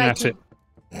work in format IT.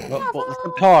 it. Well, let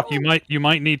them talk. You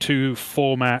might need to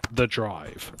format the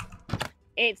drive.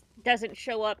 It doesn't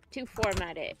show up to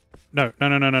format it. No.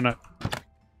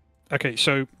 Okay,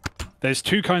 so there's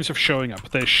two kinds of showing up.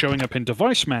 There's showing up in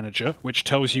Device Manager, which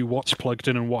tells you what's plugged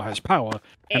in and what has power,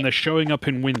 and there's showing up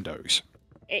in Windows.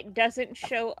 It doesn't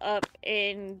show up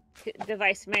in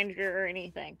Device Manager or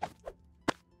anything.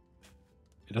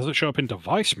 It doesn't show up in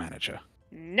Device Manager.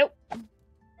 Nope.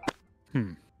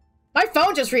 My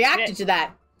phone just reacted to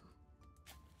that.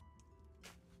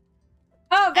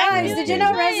 Oh, guys, did you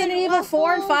know Resident Evil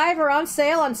 4 and 5 are on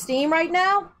sale on Steam right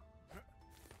now?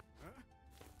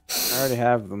 I already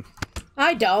have them.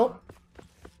 I don't.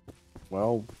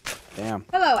 Well, damn.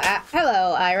 Hello,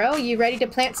 hello, Iro. You ready to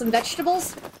plant some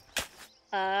vegetables?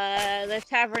 The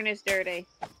tavern is dirty.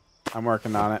 I'm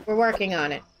working on it. We're working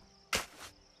on it.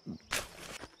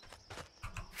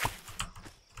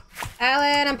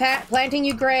 Alan, I'm planting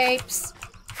you grapes.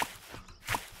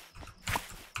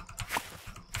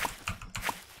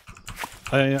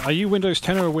 Are you Windows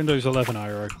 10 or Windows 11,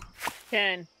 Iro?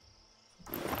 10.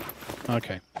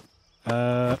 Okay.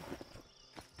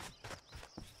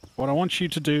 What I want you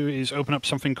to do is open up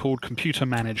something called Computer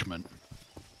Management.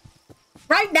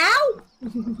 Right now?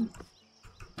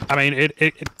 I mean,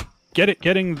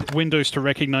 getting Windows to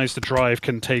recognize the drive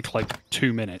can take like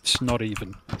 2 minutes, not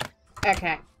even.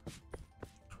 Okay.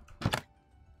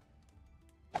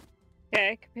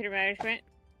 Okay, computer management.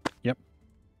 Yep.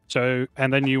 So,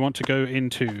 and then you want to go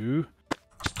into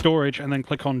Storage and then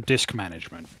click on Disk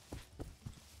Management.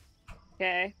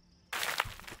 Okay.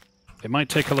 It might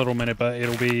take a little minute, but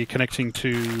it'll be connecting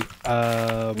to...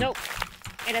 Nope.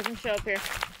 It doesn't show up here.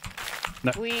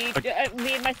 No. Me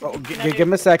and my Oh, give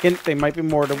him a second. They might be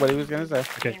more to what he was going to say.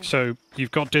 Okay, so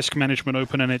you've got Disk Management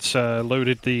open and it's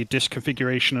loaded the disk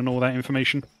configuration and all that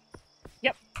information?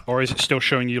 Yep. Or is it still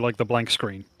showing you like the blank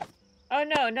screen? Oh,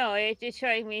 no, it's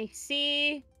showing me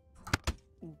C,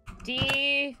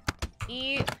 D,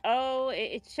 E, O.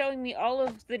 It's showing me all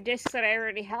of the disks that I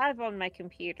already have on my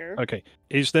computer. Okay,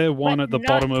 is there one But at the not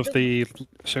bottom of the- the...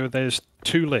 So there's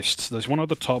two lists. There's one at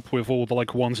the top with all the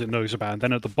like ones it knows about, and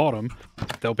then at the bottom,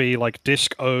 there'll be like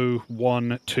disk O,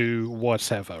 1, 2,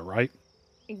 whatever, right?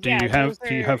 Do Yeah, you have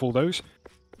those are- all those?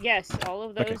 Yes, all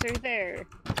of those Okay. are there.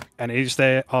 And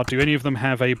do any of them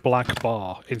have a black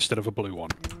bar instead of a blue one?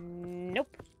 Nope.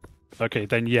 Okay,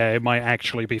 then yeah, it might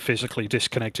actually be physically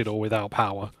disconnected or without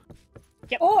power.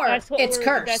 Yep. Or that's what it's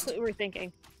That's cursed. what we were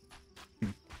thinking.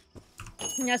 And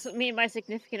that's what me and my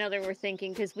significant other were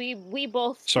thinking, because we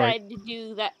both Sorry. tried to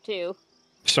do that too.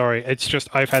 Sorry, it's just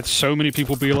I've had so many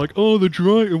people be like, "Oh, the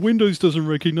drive, Windows doesn't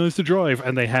recognize the drive,"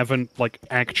 and they haven't like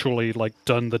actually like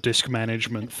done the disk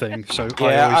management thing. So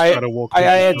I Yeah, always try to walk. I people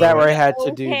had that through where I it. had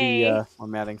to do Okay. the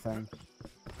formatting thing.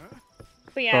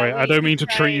 But yeah, Sorry, I don't mean to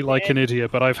treat you tried like it. an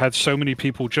idiot, but I've had so many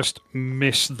people just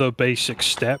miss the basic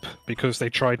step because they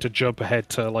tried to jump ahead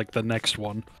to, like, the next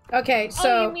one. Okay, Oh,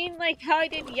 so... you mean like how I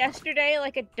did yesterday,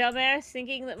 like a dumbass,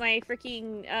 thinking that my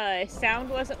freaking sound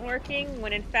wasn't working,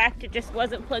 when in fact it just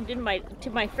wasn't plugged in to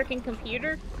my freaking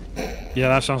computer? Yeah,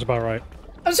 that sounds about right.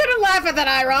 I shouldn't laugh at that,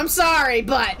 Ira. I'm sorry,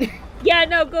 but... Yeah,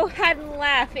 no, go ahead and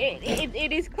laugh.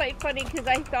 It is quite funny because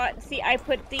I thought, see, I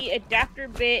put the adapter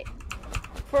bit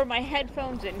for my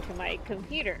headphones into my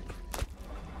computer.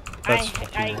 I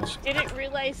didn't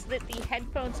realize that the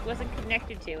headphones wasn't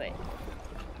connected to it.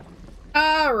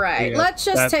 Alright, Yeah, let's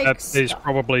just take... That is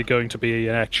probably going to be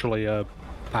actually a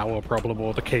power problem,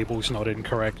 or the cable's not in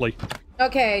correctly.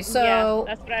 Okay, so... Yeah,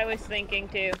 that's what I was thinking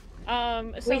too.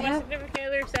 So We my have- significant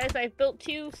other says I've built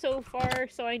 2 so far,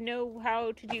 so I know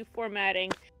how to do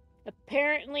formatting.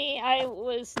 Apparently, I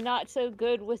was not so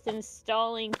good with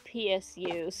installing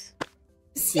PSUs.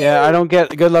 Yeah, I don't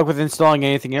get good luck with installing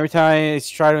anything. Every time I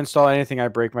try to install anything, I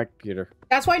break my computer.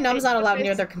 That's why Num's not allowed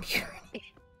near their computer.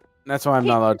 That's why I'm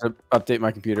not allowed to update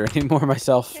my computer anymore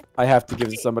myself. I have to give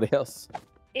it to somebody else.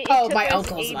 It Oh, took my us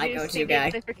uncle's my ages go-to to guy.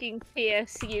 get the freaking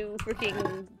PSU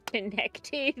freaking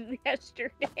connected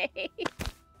yesterday.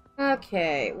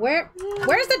 Okay, where's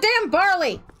the damn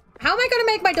barley? How am I gonna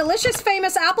make my delicious,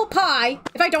 famous apple pie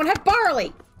if I don't have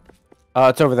barley?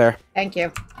 It's over there. Thank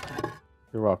you.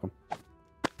 You're welcome.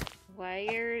 Why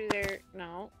are there...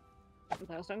 No.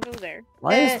 Those don't go there.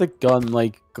 Why does the gun,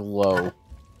 like, glow?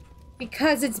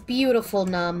 Because it's beautiful,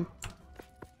 Num.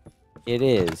 It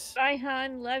is. Bye,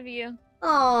 hon. Love you.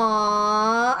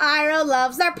 Aww, Ira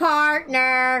loves their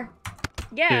partner.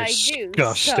 Yeah,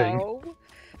 Disgusting. I do. So...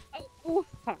 Oh,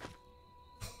 fuck.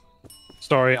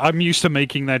 Sorry, I'm used to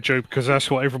making that joke because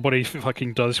that's what everybody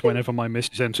fucking does whenever my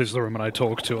missus enters the room and I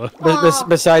talk to her. Aw.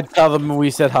 Besides tell them we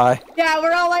said hi. Yeah,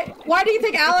 we're all like, why do you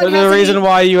think Alan There's has the an reason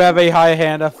why you have a high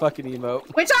hand a fucking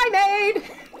emote. which I made?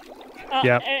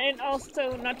 Yep. And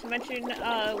also, not to mention,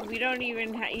 we don't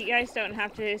even you guys don't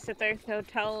have to sit there to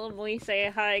tell him we say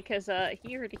hi, because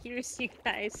he already hears you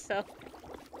guys, so...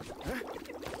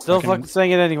 Still fucking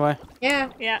saying it anyway. Yeah.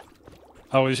 Yeah.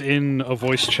 I was in a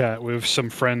voice chat with some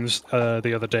friends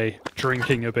the other day,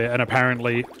 drinking a bit, and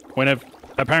apparently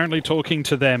talking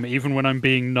to them, even when I'm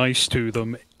being nice to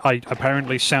them, I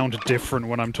apparently sound different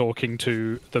when I'm talking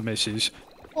to the missus.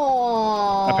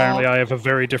 Aww. Apparently I have a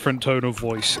very different tone of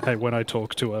voice when I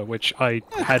talk to her, which I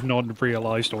had not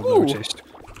realized or noticed.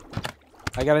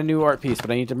 I got a new art piece,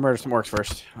 but I need to murder some orcs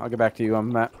first. I'll get back to you on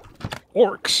that.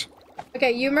 Orcs!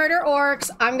 Okay, you murder orcs.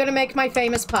 I'm gonna make my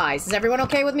famous pies. Is everyone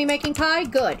okay with me making pie?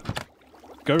 Good.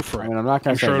 Go for it. I mean, I'm not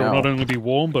gonna I'm say sure it'll no. not only be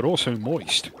warm, but also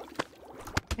moist.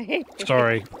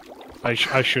 Sorry. I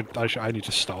need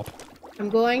to stop. I'm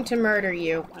going to murder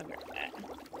you.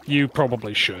 You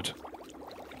probably should.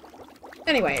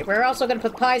 Anyway, we're also gonna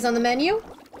put pies on the menu.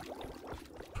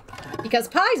 Because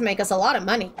pies make us a lot of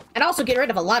money. And also get rid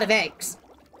of a lot of eggs.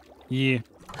 Yeah.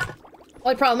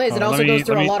 Only problem is, it also goes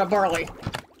through a lot of barley.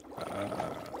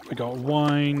 We got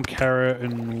wine, carrot,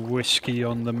 and whiskey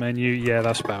on the menu. Yeah,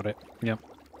 that's about it. Yep.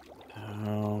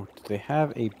 Oh, do they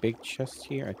have a big chest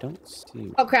here? I don't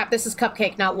see. Oh crap, this is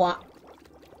cupcake, not wine.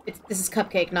 This is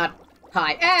cupcake, not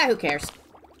pie. Eh, who cares?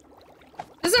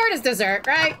 Dessert is dessert,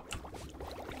 right?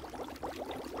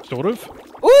 Sort of.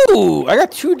 Ooh, I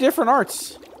got 2 different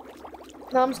arts.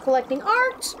 Mom's collecting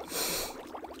art.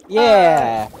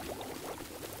 Yeah.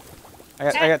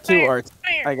 I got 2 arts.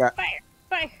 Fire, I got. Fire!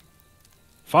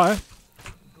 Fire.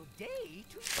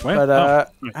 Where? But Oh,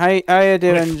 right. how you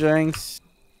doing, Jinx?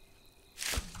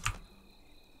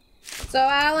 So,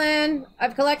 Alan,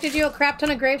 I've collected you a crap ton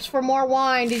of grapes for more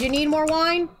wine. Did you need more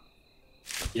wine?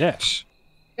 Yes.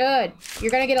 Good.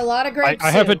 You're gonna get a lot of grapes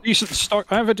I have a soon. decent stock.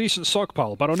 I have a decent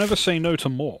stockpile, but I'll never say no to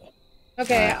more.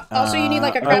 Okay. Also, you need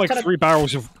like a I got crap like ton of... 3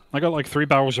 barrels of. I got like 3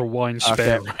 barrels of wine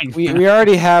spare. Okay. Right We now.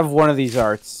 already have one of these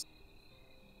arts.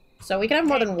 So we can have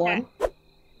more than one.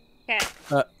 Cat.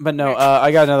 But no,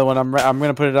 I got another one. I'm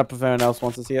gonna put it up if anyone else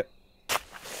wants to see it.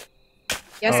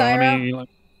 Yes, I Iro? mean,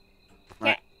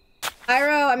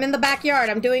 Iro, I'm in the backyard.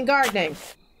 I'm doing gardening.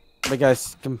 But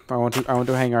guys, I want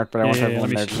to hang art, but I want to have let one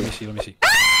me there. see. Let me see.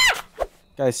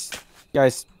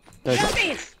 Guys.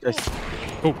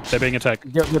 Oh, they're being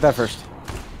attacked. Get that first.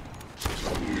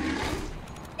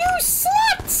 You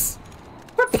sluts!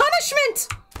 For punishment!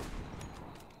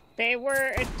 They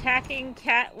were attacking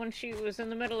Cat when she was in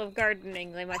the middle of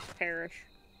gardening. They must perish.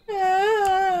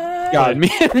 God,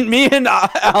 me and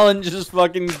Alan just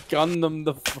fucking gunned them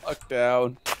the fuck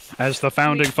down. As the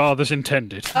founding fathers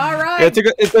intended. All right. Yeah,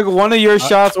 it took one of your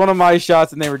shots, one of my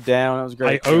shots, and they were down. That was I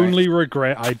great. only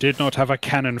regret I did not have a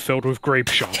cannon filled with grape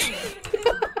shot.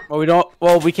 Well, we don't.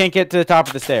 Well, we can't get to the top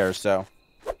of the stairs, so.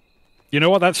 You know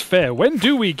what? That's fair. When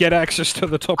do we get access to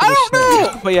the top of the I stairs?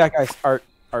 don't know. But yeah, guys, art.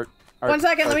 1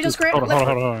 second, let me just grab. Hold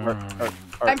on.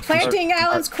 I'm planting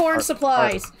Alan's corn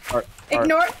supplies.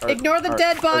 Ignore the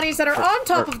dead bodies that are on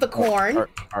top of the corn.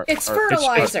 It's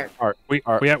fertilizer. We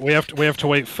have to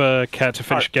wait for Cat to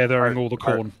finish gathering all the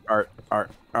corn.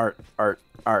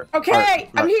 Okay,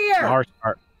 I'm here.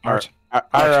 Art.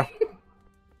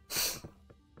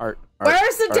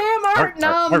 Where's the damn art,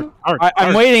 Num?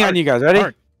 I'm waiting on you guys.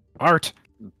 Ready? Art.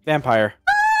 Vampire.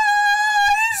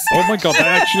 Oh my god,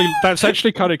 that's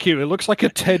actually kind of cute. It looks like a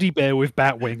teddy bear with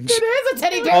bat wings. It is a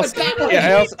teddy bear with bat wings.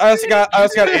 Yeah, I also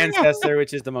got Ancestor,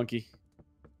 which is the monkey.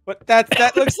 But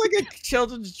that looks like a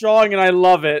children's drawing, and I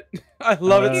love it. I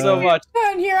love it so much.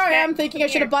 And here I am thinking I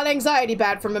should have bought Anxiety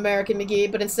Bat from American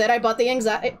McGee, but instead I bought the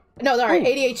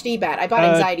ADHD Bat. I bought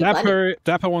Anxiety Bat.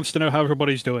 Dapper wants to know how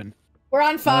everybody's doing. We're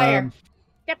on fire.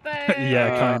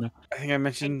 Yeah, kind of. I think I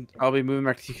mentioned I'll be moving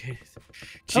back to UK.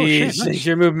 Jeez, Jeez, nice.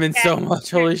 You're moving so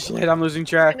much. Holy shit, I'm losing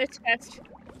track. What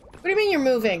do you mean you're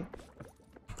moving?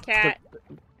 Cat.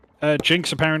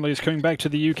 Jinx apparently is coming back to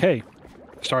the UK.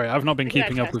 Sorry, I've not been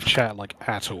keeping up with chat, like,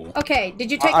 at all. Okay,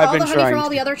 did you take all the honey from all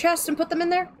the other chests and put them in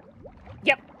there?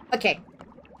 Yep. Okay.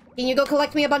 Can you go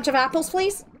collect me a bunch of apples,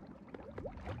 please?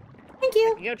 Thank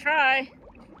you. Go try.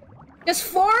 Just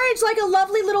forage like a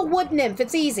lovely little wood nymph.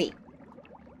 It's easy.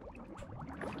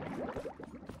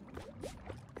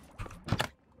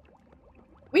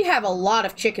 We have a lot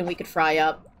of chicken we could fry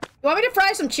up. You want me to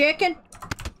fry some chicken?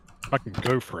 I can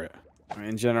go for it.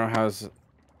 In general, how's...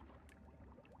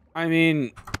 I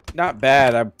mean, not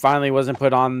bad. I finally wasn't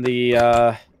put on the,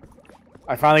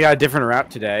 I finally got a different route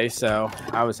today, so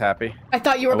I was happy. I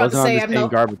thought you were about to say I'm no...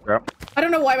 garbage route. I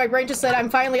don't know why my brain just said I'm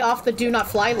finally off the do not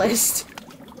fly list.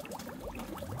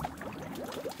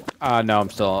 No, I'm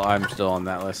still on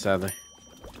that list, sadly.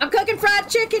 I'm cooking fried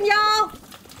chicken, y'all!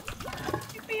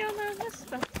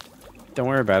 Don't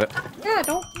worry about it. Yeah,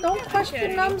 don't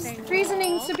question Num's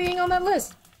reasonings to being on that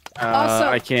list. Also,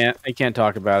 I can't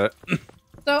talk about it.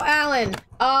 So, Alan,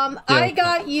 I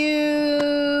got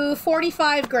you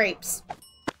 45 grapes.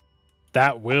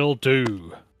 That will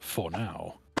do for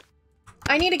now.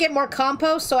 I need to get more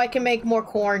compost so I can make more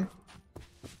corn.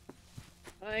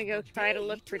 I'm gonna go try to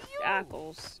look for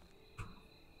apples.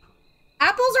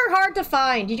 Apples are hard to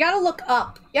find. You gotta look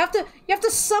up. You have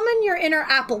to summon your inner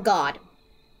apple god.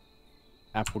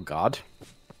 Apple god?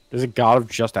 There's a god of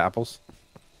just apples?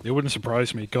 It wouldn't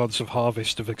surprise me. Gods of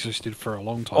harvest have existed for a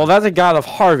long time. Oh, that's a god of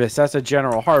harvest. That's a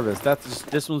general harvest.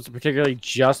 This one's particularly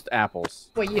just apples.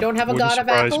 Wait, you don't have a god of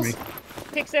apples?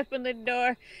 Picks open the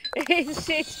door. This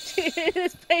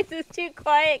place is too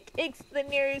quiet. Kicks the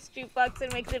nearest jukebox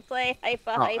and makes it play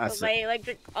Hypa Hypa by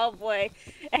Electric Cowboy.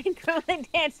 And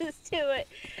Krillin dances to it.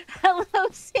 Hello,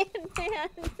 Sandman.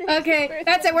 Okay,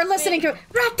 that's it. We're listening to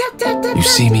it. You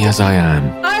see me as I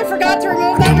am. I forgot to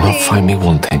remove and that you'll not find me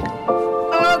wanting.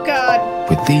 Oh, God.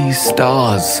 With these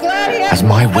stars Gladiator, as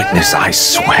my witness, I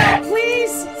swear.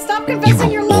 Please, stop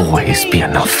confessing your You love will always be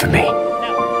enough for me. I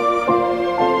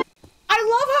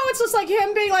love how it's just like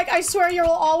him being like, I swear you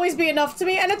will always be enough to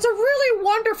me, and it's a really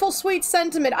wonderful, sweet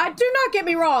sentiment. Do not get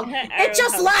me wrong. It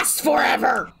just lasts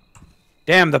forever.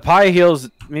 Damn, the pie heals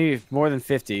maybe more than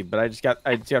 50, but I just got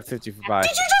 50 for pie.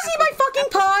 Did you just eat my fucking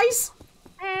pies?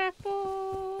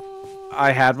 Apple.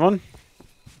 I had one.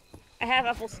 I have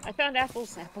apples. I found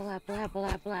apples.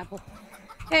 Apple.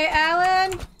 Hey,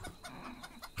 Alan.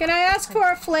 Can I ask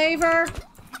for a flavor?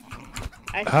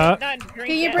 I should not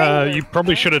drink you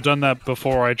probably should have done that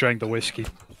before I drank the whiskey.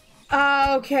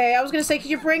 Okay. I was gonna say,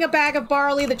 could you bring a bag of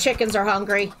barley? The chickens are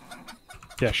hungry.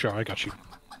 Yeah, sure. I got you.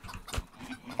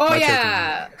 Oh,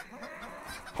 yeah.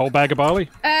 Whole bag of barley?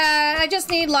 I just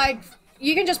need, like...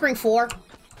 You can just bring 4.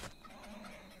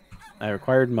 I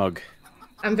required mug.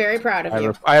 I'm very proud of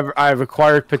you. I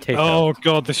required potato. Oh,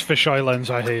 God, this fisheye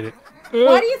lens. I hate it.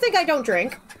 Why do you think I don't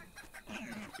drink?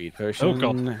 Speed potion. Oh,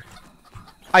 God.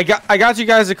 I got you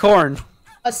guys a corn.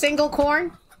 A single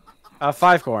corn?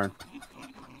 5 corn.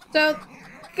 So,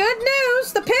 good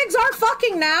news. The pigs are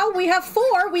fucking now. We have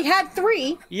 4. We had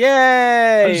 3.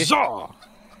 Yay! Huzzah!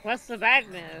 What's the bad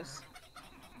news?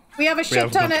 We have a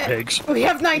shit ton of pigs. We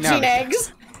have 19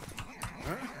 eggs.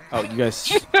 Oh, you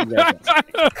guys.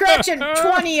 Correction,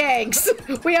 20 eggs.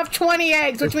 We have 20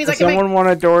 eggs, which means I can someone want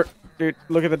a door? Dude,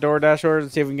 look at the DoorDash orders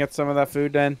and see if we can get some of that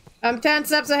food then. I'm 10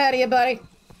 steps ahead of you, buddy.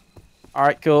 All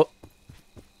right, cool.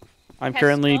 I'm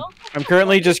currently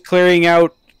just clearing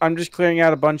out. I'm just clearing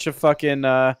out a bunch of fucking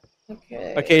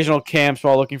occasional camps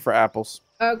while looking for apples.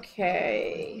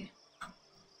 Okay.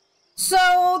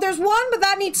 So, there's one, but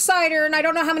that needs cider, and I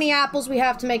don't know how many apples we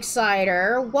have to make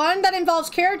cider. One that involves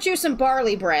carrot juice and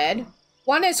barley bread.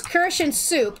 One is Kirschen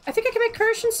soup. I think I can make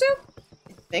Kirschen soup?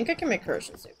 I think I can make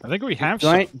Kirschen soup. I think we have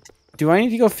Do I need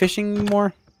to go fishing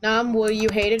more? Will you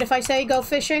hate it if I say go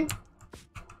fishing?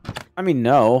 I mean,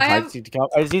 no. I just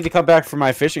need to come back from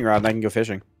my fishing rod and I can go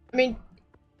fishing. I mean,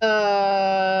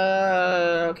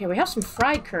 okay, we have some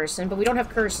fried Kirschen, but we don't have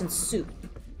Kirschen soup.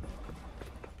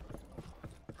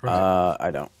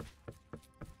 I don't.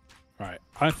 Right,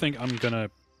 I think I'm gonna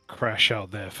crash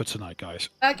out there for tonight, guys.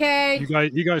 Okay.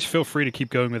 You guys feel free to keep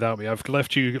going without me. I've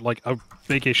left you like a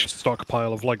biggish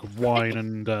stockpile of like wine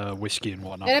and whiskey and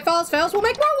whatnot. And if all fails, we'll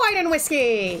make more wine and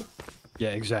whiskey. Yeah,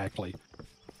 exactly.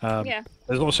 Yeah.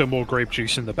 There's also more grape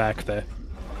juice in the back there.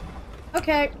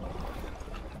 Okay.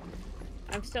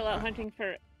 I'm still out hunting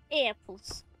for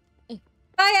apples.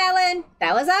 Bye, Alan.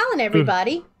 That was Alan,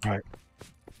 everybody. Right.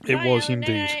 It Bye, was Alan.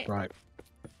 indeed. Right.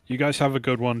 You guys have a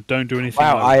good one. Don't do anything.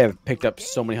 Wow, I have picked up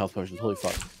so many health potions. Holy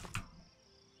fuck.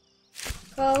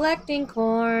 Collecting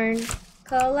corn.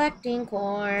 Collecting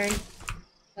corn.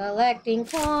 Collecting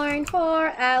corn for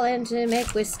Alan to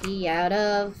make whiskey out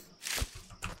of.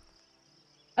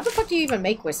 How the fuck do you even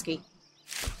make whiskey?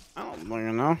 I don't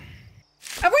even know.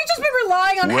 Have we just been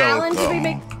relying on Alan to be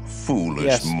making...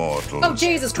 Foolish mortals. Oh,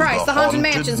 Jesus Christ, the Haunted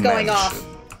Mansion's going off.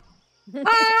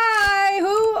 Hi!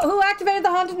 Who activated the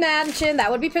Haunted Mansion? That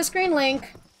would be Piss Green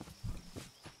Link.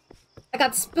 I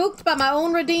got spooked by my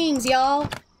own redeems, y'all.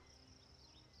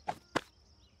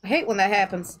 I hate when that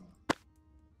happens.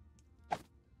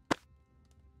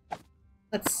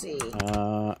 Let's see.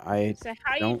 So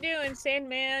how you doing,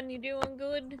 Sandman? You doing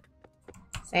good?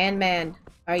 Sandman,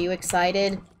 are you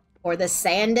excited for the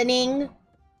sandening?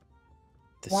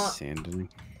 Sandening.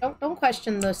 Don't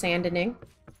question the sandening.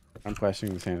 I'm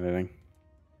questioning the sandening.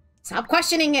 Stop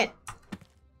questioning it.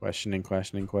 Questioning.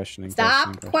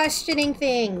 Stop questioning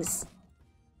things.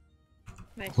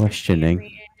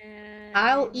 Questioning.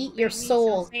 I'll eat your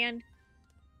soul. As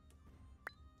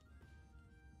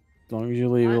long as you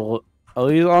leave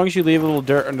a little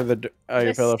dirt under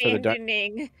your pillow for the duck.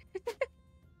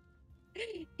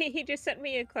 He just sent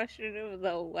me a question of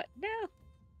the what now?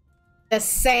 The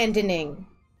sandening.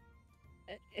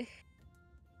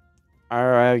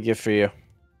 Alright, I have a gift for you.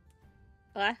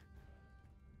 What?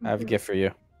 I have a gift for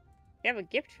you. You have a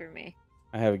gift for me.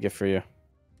 I have a gift for you.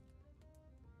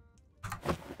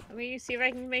 Let me see if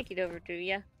I can make it over to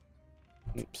you.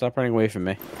 Stop running away from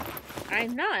me.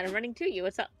 I'm not. I'm running to you.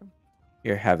 What's up?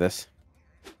 Here, have this.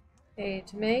 Okay,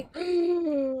 to make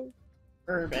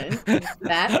bourbon.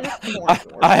 That is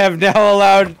I have now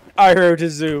allowed Iroh to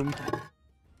zoom.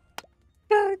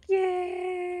 Fuck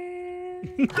yeah!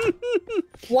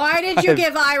 Why did you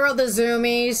give Iroh the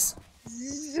zoomies?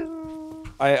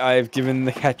 I've given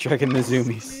the cat dragon the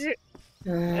zoomies.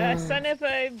 Son of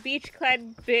a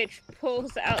beach-clad bitch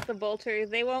pulls out the bolter.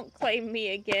 They won't claim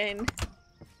me again.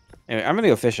 Anyway, I'm gonna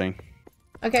go fishing.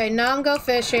 Okay, Nom go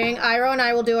fishing. Iroh and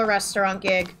I will do a restaurant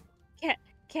gig.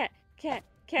 Cat.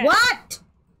 What?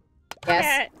 Yes.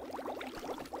 Cat.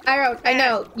 Iroh, I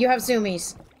know. You have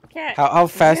zoomies. Cat. How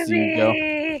fast do you go?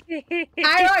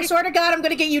 Iroh, I swear to God, I'm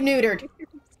gonna get you neutered.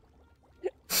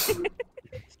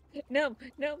 No.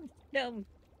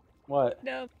 What?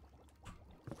 No.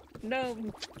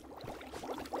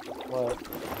 What?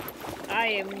 I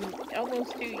am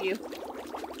almost to you.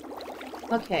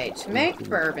 Okay, to make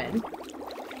bourbon.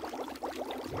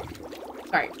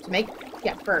 Sorry, to make,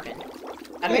 bourbon.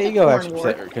 There you go, actually,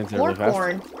 more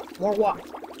corn, more water.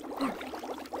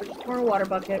 More water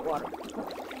bucket, water.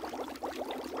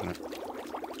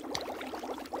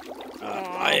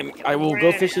 I will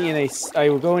go fishing in a. I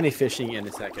will go into fishing in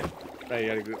a second. I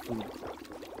gotta go food.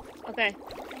 Okay.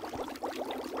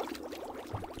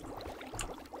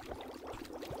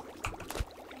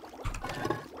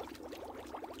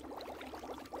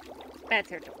 Bad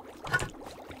turtle.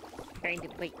 Trying to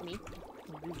bite me.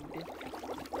 Rude.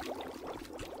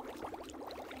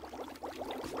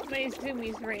 My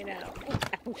zoomies ran out. Oh,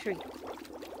 apple tree.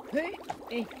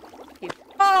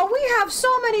 Oh, we have so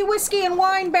many whiskey and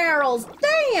wine barrels.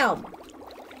 Damn.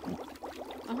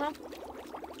 Uh-huh.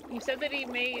 You said that he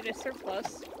made a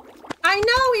surplus. I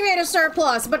know he made a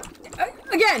surplus, but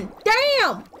again,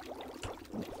 damn.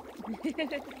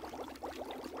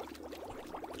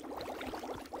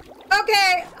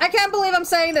 Okay, I can't believe I'm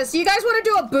saying this. You guys want to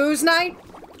do a booze night?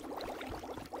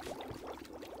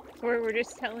 Where we're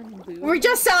just selling booze? We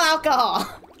just sell alcohol.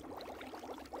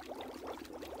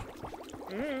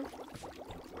 Mm.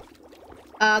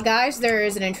 Guys, there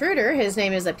is an intruder. His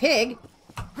name is a pig.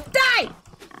 Die!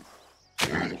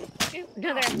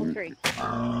 Another apple tree.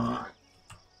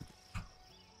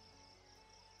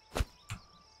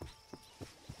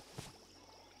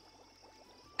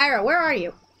 Ira, where are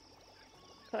you?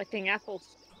 Collecting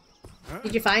apples.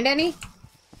 Did you find any?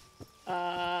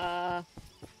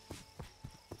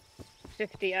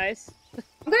 50 eyes.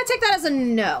 I'm gonna take that as a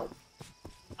no.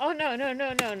 Oh, no.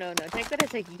 Take that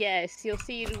as a yes. You'll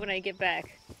see it when I get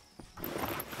back.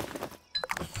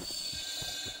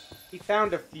 He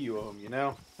found a few of them, you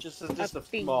know? Just a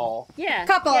small. Yeah. A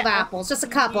couple of yeah, apples. Just a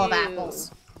couple of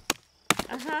apples.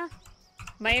 Uh-huh.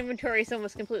 My inventory is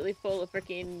almost completely full of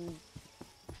freaking...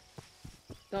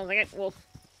 Oh my god, wolf.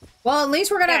 Well, at least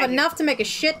we're gonna have Yeah, enough to make a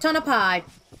shit ton of pie.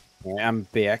 Yeah, I'm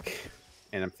back.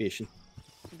 And I'm fishing.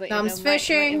 But Thumbs my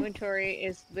fishing. inventory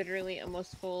is literally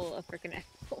almost full of freaking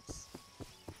apples.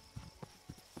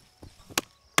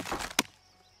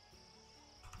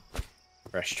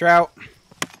 Fresh trout.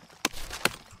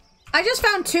 I just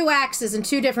found 2 axes in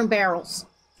 2 different barrels.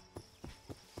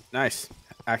 Nice.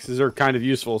 Axes are kind of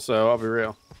useful, so I'll be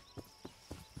real.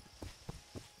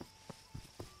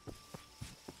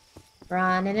 We're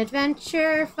on an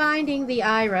adventure, finding the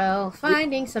Iro,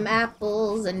 finding some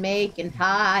apples and making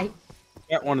pie.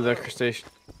 Got one of the crustacean.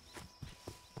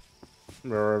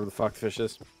 Wherever the fuck the fish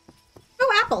is.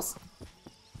 Oh, apples!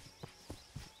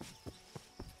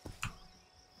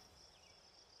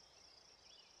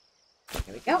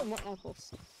 Here we go. More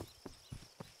apples.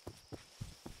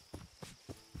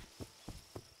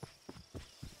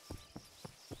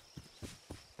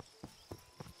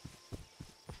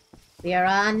 We are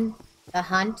on the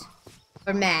hunt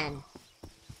for man.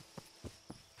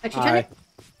 Actually, Hi.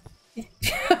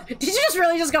 Did you just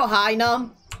really just go hi,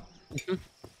 Num? Ooh,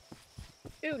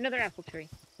 another apple tree.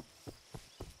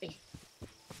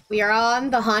 We are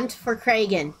on the hunt for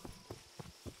Kragan.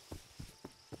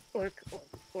 Orc,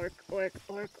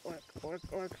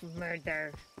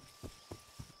 murder.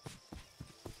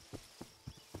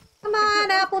 Come on,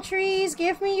 apple trees,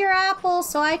 give me your apples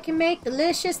so I can make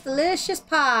delicious, delicious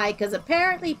pie, because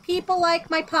apparently people like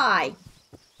my pie.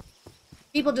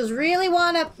 People just really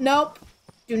want to... Nope.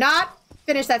 Do not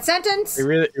finish that sentence. You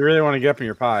really want to get up in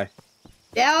your pie.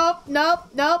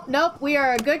 Nope. We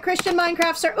are a good Christian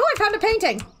Minecraft server. Ooh, I found a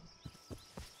painting.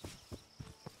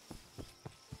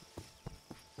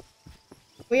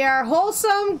 We are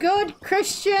wholesome, good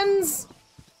Christians.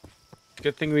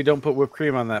 Good thing we don't put whipped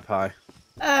cream on that pie.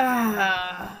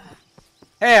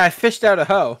 Hey, I fished out a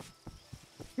hoe.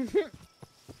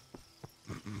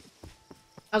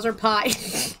 How's our pie?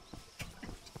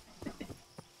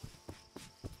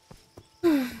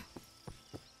 I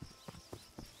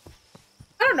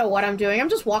don't know what I'm doing. I'm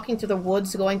just walking through the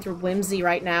woods going through whimsy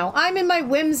right now. I'm in my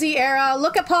whimsy era.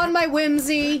 Look upon my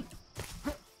whimsy.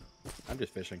 I'm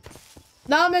just fishing.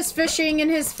 Num is fishing in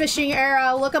his fishing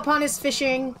era. Look upon his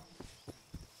fishing.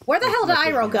 Where the hell did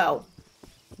Iro go?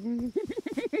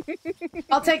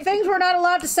 I'll take things we're not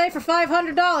allowed to say for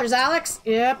 $500, Alex.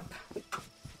 Yep.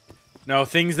 No,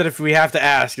 things that if we have to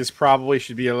ask is probably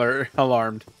should be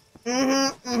alarmed.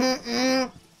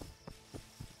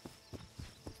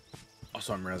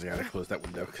 Also, I'm realizing I gotta close that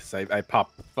window because I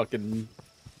popped fucking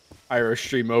Iro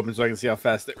stream open so I can see how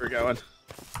fast that we're going.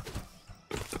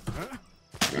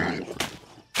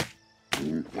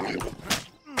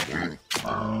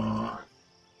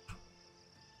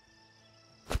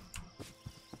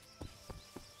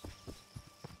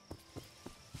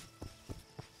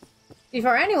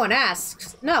 Before anyone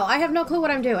asks, no, I have no clue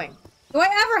what I'm doing. Do I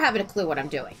ever have a clue what I'm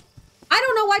doing? I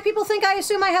don't know why people think I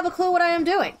assume I have a clue what I am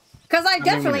doing. Because I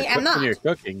definitely am not. When you're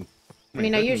cooking. I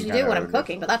mean, I usually do when I'm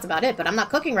cooking, but that's about it. But I'm not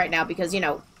cooking right now because, you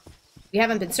know, we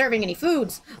haven't been serving any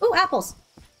foods. Ooh, apples.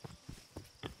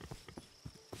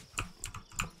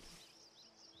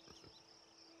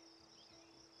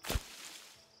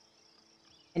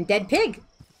 And dead pig.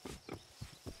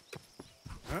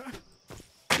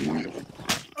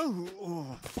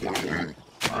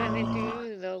 Running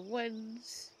through the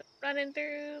woods. Running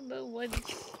through the woods.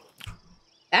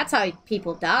 That's how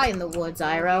people die in the woods,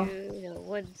 Iro. Through the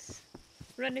woods.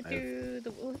 Running through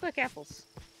the woods. Look, apples.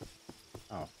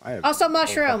 Oh, I have Also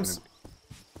mushrooms.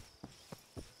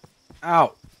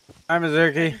 Ow. I'm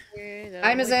Azuki.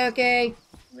 I'm Azuki.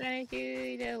 Running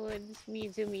through the woods.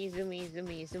 Mizu, mizu, mizu,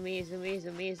 mizu, mizu,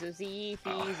 mizu, mizu, zeepy,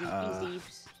 zeepy,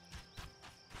 zeeps.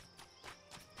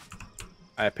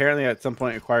 I apparently at some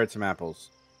point acquired some apples.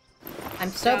 I'm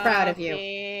so proud of you.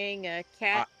 A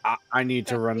cat. I need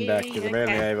to run back because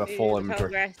apparently I have a full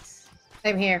inventory.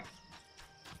 Same here.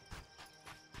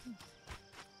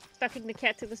 Stucking the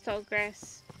cat to the tall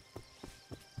grass.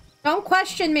 Don't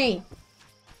question me.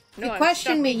 If you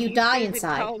question me, you die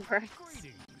inside.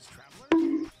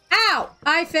 Ow!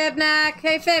 Hi, Fibnack.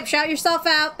 Hey, Fib, shout yourself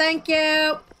out. Thank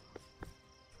you.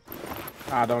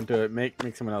 Ah, don't do it.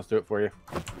 Make someone else do it for you.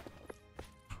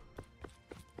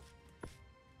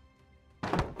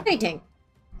 Anything.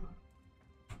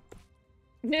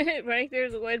 Running through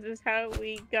the woods is how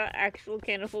we got actual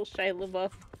cannibal Shia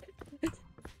LaBeouf.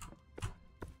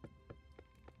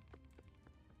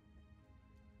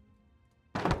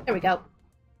 There we go.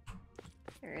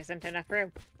 There isn't enough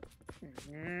room.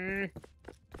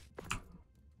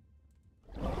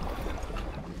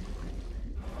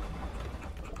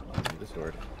 The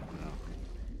sword.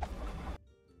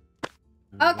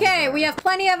 Okay, we have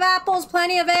plenty of apples,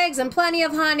 plenty of eggs, and plenty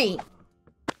of honey.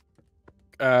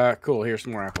 Cool. Here's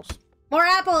some more apples. More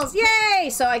apples!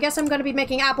 Yay! So I guess I'm going to be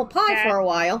making apple pie for a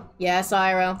while. Yes,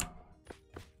 Iro.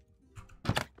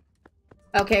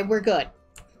 Okay, we're good.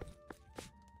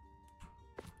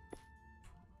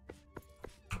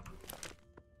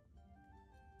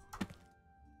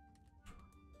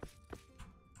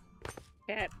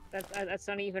 Yeah, that's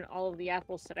not even all of the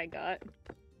apples that I got.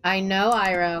 I know,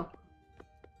 Iro.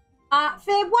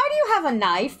 Fib, why do you have a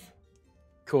knife?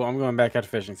 Cool. I'm going back out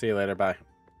fishing. See you later. Bye.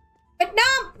 But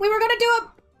no! We were gonna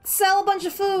sell a bunch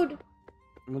of food.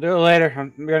 We'll do it later.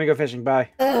 I'm gonna go fishing. Bye.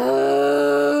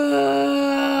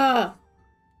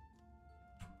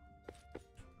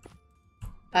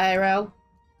 Iro.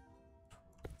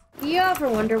 You ever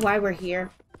wonder why we're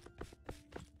here?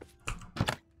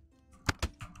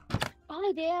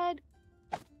 Hi, Dad.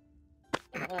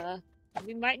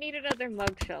 We might need another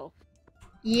mug shelf.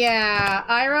 Yeah,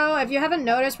 Iro, if you haven't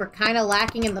noticed, we're kind of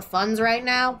lacking in the funds right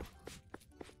now.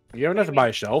 You have enough to buy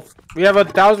a shelf. We have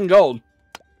 1,000 gold.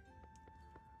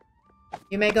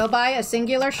 You may go buy a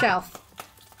singular shelf.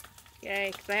 Yay,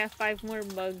 because I have 5 more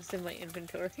mugs in my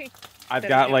inventory. I've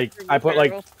got like, I put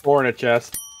like 4 in a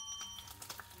chest.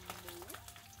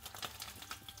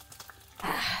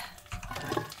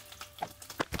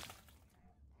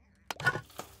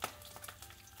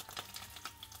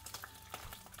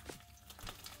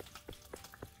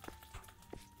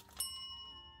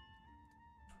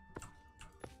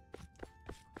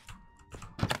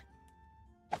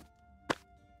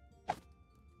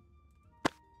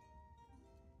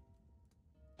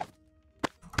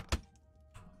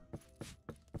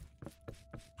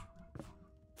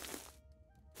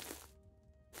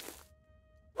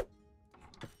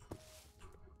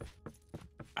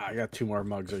 I got 2 more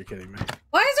mugs. Are you kidding me?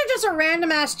 Why is there just a random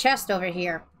ass chest over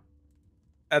here?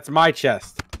 That's my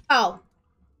chest. Oh.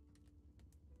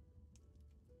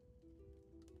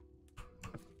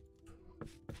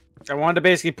 I wanted to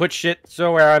basically put shit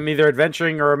so where I'm either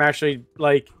adventuring or I'm actually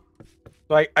like,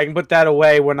 so I can put that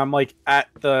away when I'm like at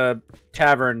the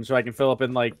tavern so I can fill up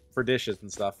in like for dishes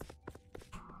and stuff.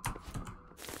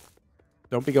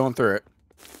 Don't be going through it.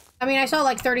 I mean, I saw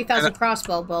like 30,000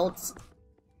 crossbow bolts.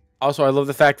 Also, I love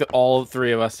the fact that all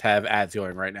 3 of us have ads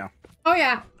going right now. Oh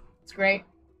yeah, it's great.